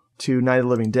sequel to Night of the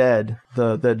Living Dead,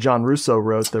 that John Russo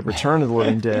wrote, The Return of the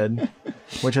Living Dead,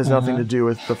 which has nothing to do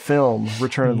with the film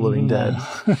Return of the Living Dead.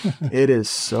 It is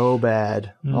so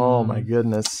bad. Oh my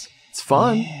goodness. It's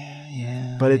fun,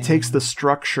 but it takes the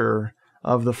structure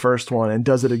of the first one and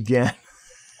does it again.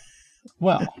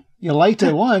 Well, you liked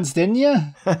it once, didn't you?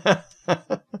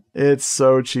 It's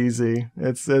so cheesy.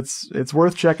 It's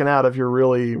worth checking out if you're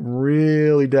really,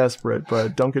 really desperate,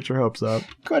 but don't get your hopes up.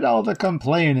 Quit all the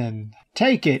complaining.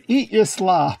 Take it. Eat your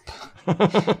slop.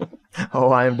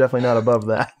 Oh, I am definitely not above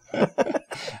that.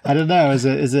 I don't know. Is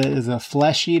a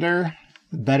flesh eater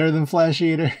better than flesh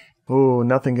eater? Oh,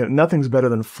 nothing's better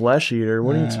than flesh eater.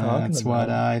 What are you talking about? That's what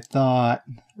I thought.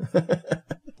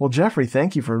 Well, Jeffrey,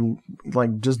 thank you for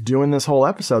just doing this whole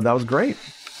episode. That was great.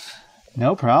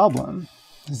 No problem.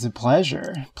 It's a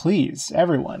pleasure. Please,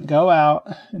 everyone, go out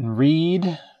and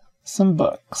read some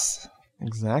books.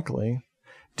 Exactly.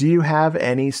 Do you have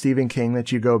any Stephen King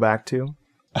that you go back to?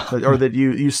 Or that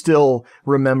you still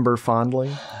remember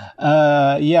fondly?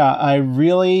 Yeah, I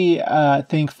really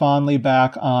think fondly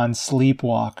back on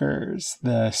Sleepwalkers,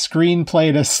 the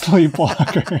screenplay to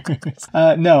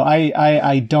Sleepwalkers. No,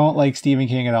 I don't like Stephen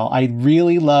King at all. I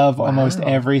really love almost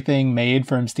everything made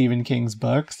from Stephen King's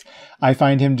books. I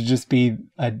find him to just be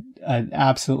an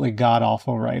absolutely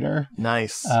god-awful writer.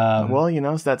 Nice. Well,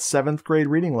 it's that 7th grade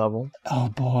reading level. Oh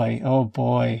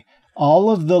boy.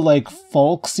 all of the like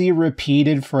folksy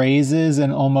repeated phrases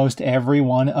in almost every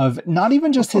one of not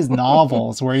even just his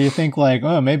novels where you think like,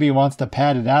 oh, maybe he wants to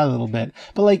pad it out a little bit,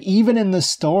 but like even in the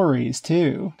stories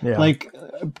too. Yeah. Like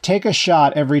take a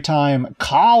shot every time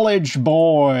college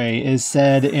boy is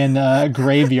said in a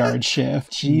Graveyard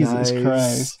Shift. Jesus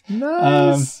Christ.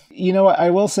 Nice. You know what?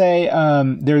 I will say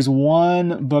there's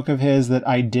one book of his that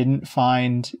I didn't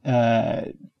find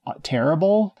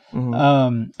terrible.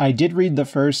 I did read the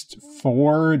first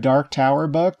 4 Dark Tower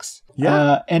books.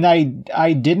 Yeah. And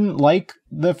I didn't like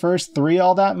the first 3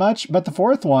 all that much, but the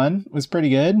 4th one was pretty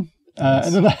good.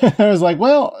 And then I was like,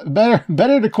 well,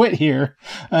 better to quit here.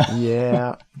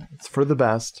 Yeah, it's for the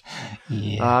best.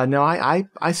 Yeah. No,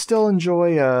 I still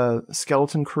enjoy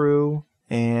Skeleton Crew,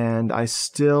 and I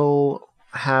still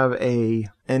have an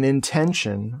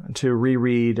intention to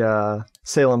reread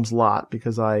Salem's Lot,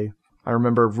 because I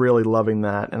remember really loving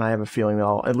that, and I have a feeling that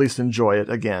I'll at least enjoy it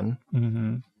again.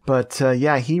 Mm-hmm. But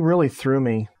yeah, he really threw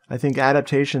me. I think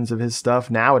adaptations of his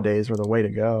stuff nowadays are the way to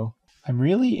go. I'm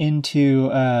really into,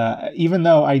 even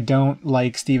though I don't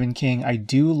like Stephen King, I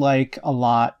do like a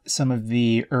lot some of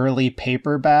the early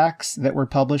paperbacks that were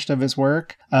published of his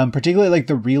work, particularly like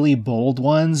the really bold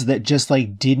ones that just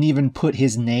like didn't even put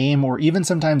his name or even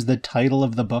sometimes the title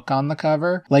of the book on the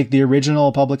cover. Like the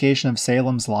original publication of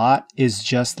Salem's Lot is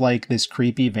just like this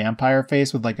creepy vampire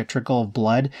face with like a trickle of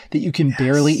blood that you can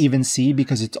barely even see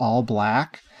because it's all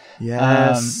black.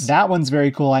 Yes. That one's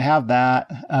very cool. I have that.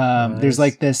 Nice. There's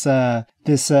like this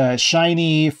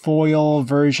shiny foil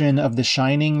version of The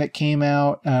Shining that came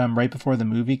out right before the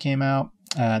movie came out.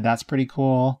 That's pretty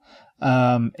cool.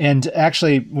 And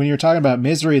actually, when you were talking about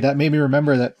Misery, that made me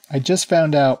remember that I just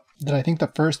found out that I think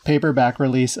the first paperback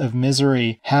release of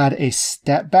Misery had a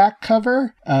step back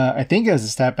cover. I think it was a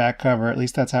step back cover. At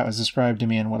least that's how it was described to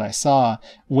me and what I saw,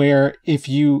 where if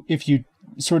you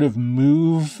sort of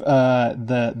move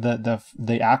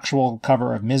the actual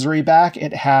cover of Misery back,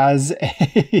 it has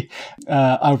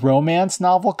a romance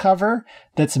novel cover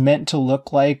that's meant to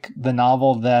look like the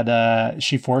novel that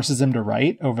she forces him to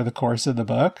write over the course of the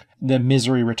book, The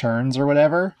Misery Returns or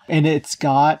whatever. And it's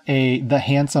got the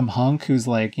handsome hunk who's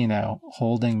like, you know,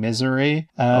 holding Misery.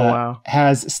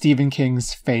 Has Stephen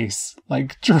King's face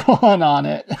like drawn on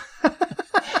it.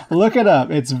 Look it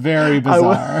up. It's very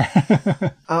bizarre.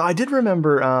 I did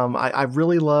remember, I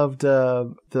really loved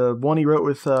the one he wrote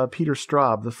with Peter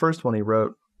Straub, the first one he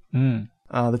wrote. The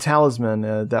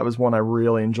Talisman. That was one I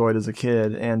really enjoyed as a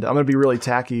kid. And I'm going to be really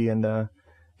tacky and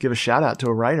give a shout out to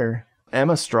a writer,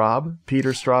 Emma Straub,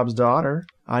 Peter Straub's daughter.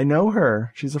 I know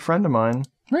her. She's a friend of mine.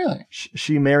 Really?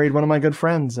 She married one of my good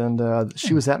friends, and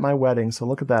she was at my wedding. So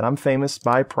look at that. I'm famous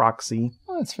by proxy.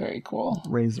 Oh, that's very cool.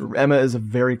 Emma is a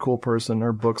very cool person.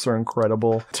 Her books are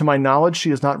incredible. To my knowledge, she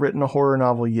has not written a horror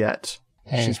novel yet.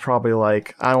 Hey. She's probably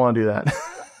like, I don't want to do that.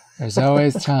 There's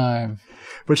always time.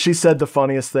 But she said the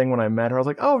funniest thing when I met her. I was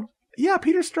like, oh, yeah,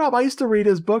 Peter Straub. I used to read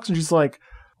his books. And she's like,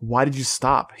 why did you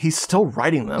stop? He's still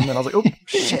writing them. And I was like, oh,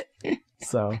 shit.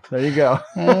 So there you go.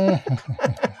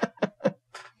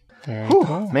 Very Whew,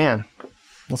 cool. Man,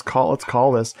 let's call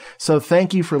this. So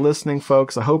thank you for listening,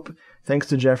 folks. I hope, thanks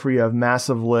to Jeffrey, you have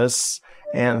massive lists,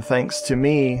 and thanks to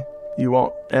me, you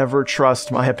won't ever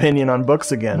trust my opinion on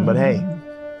books again. But hey,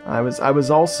 I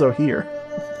was also here.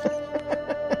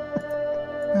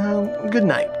 Good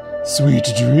night.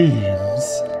 Sweet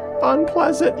dreams.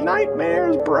 Unpleasant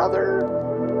nightmares, brother.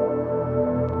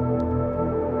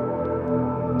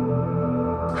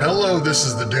 Hello, This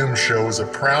is the Doom Show is a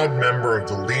proud member of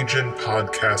the Legion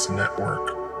Podcast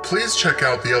Network. Please check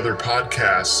out the other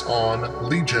podcasts on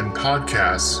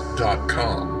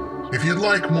legionpodcasts.com. If you'd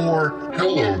like more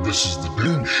Hello, This is the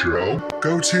Doom Show,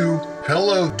 go to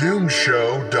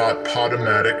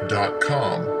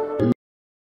hellodoomshow.podomatic.com.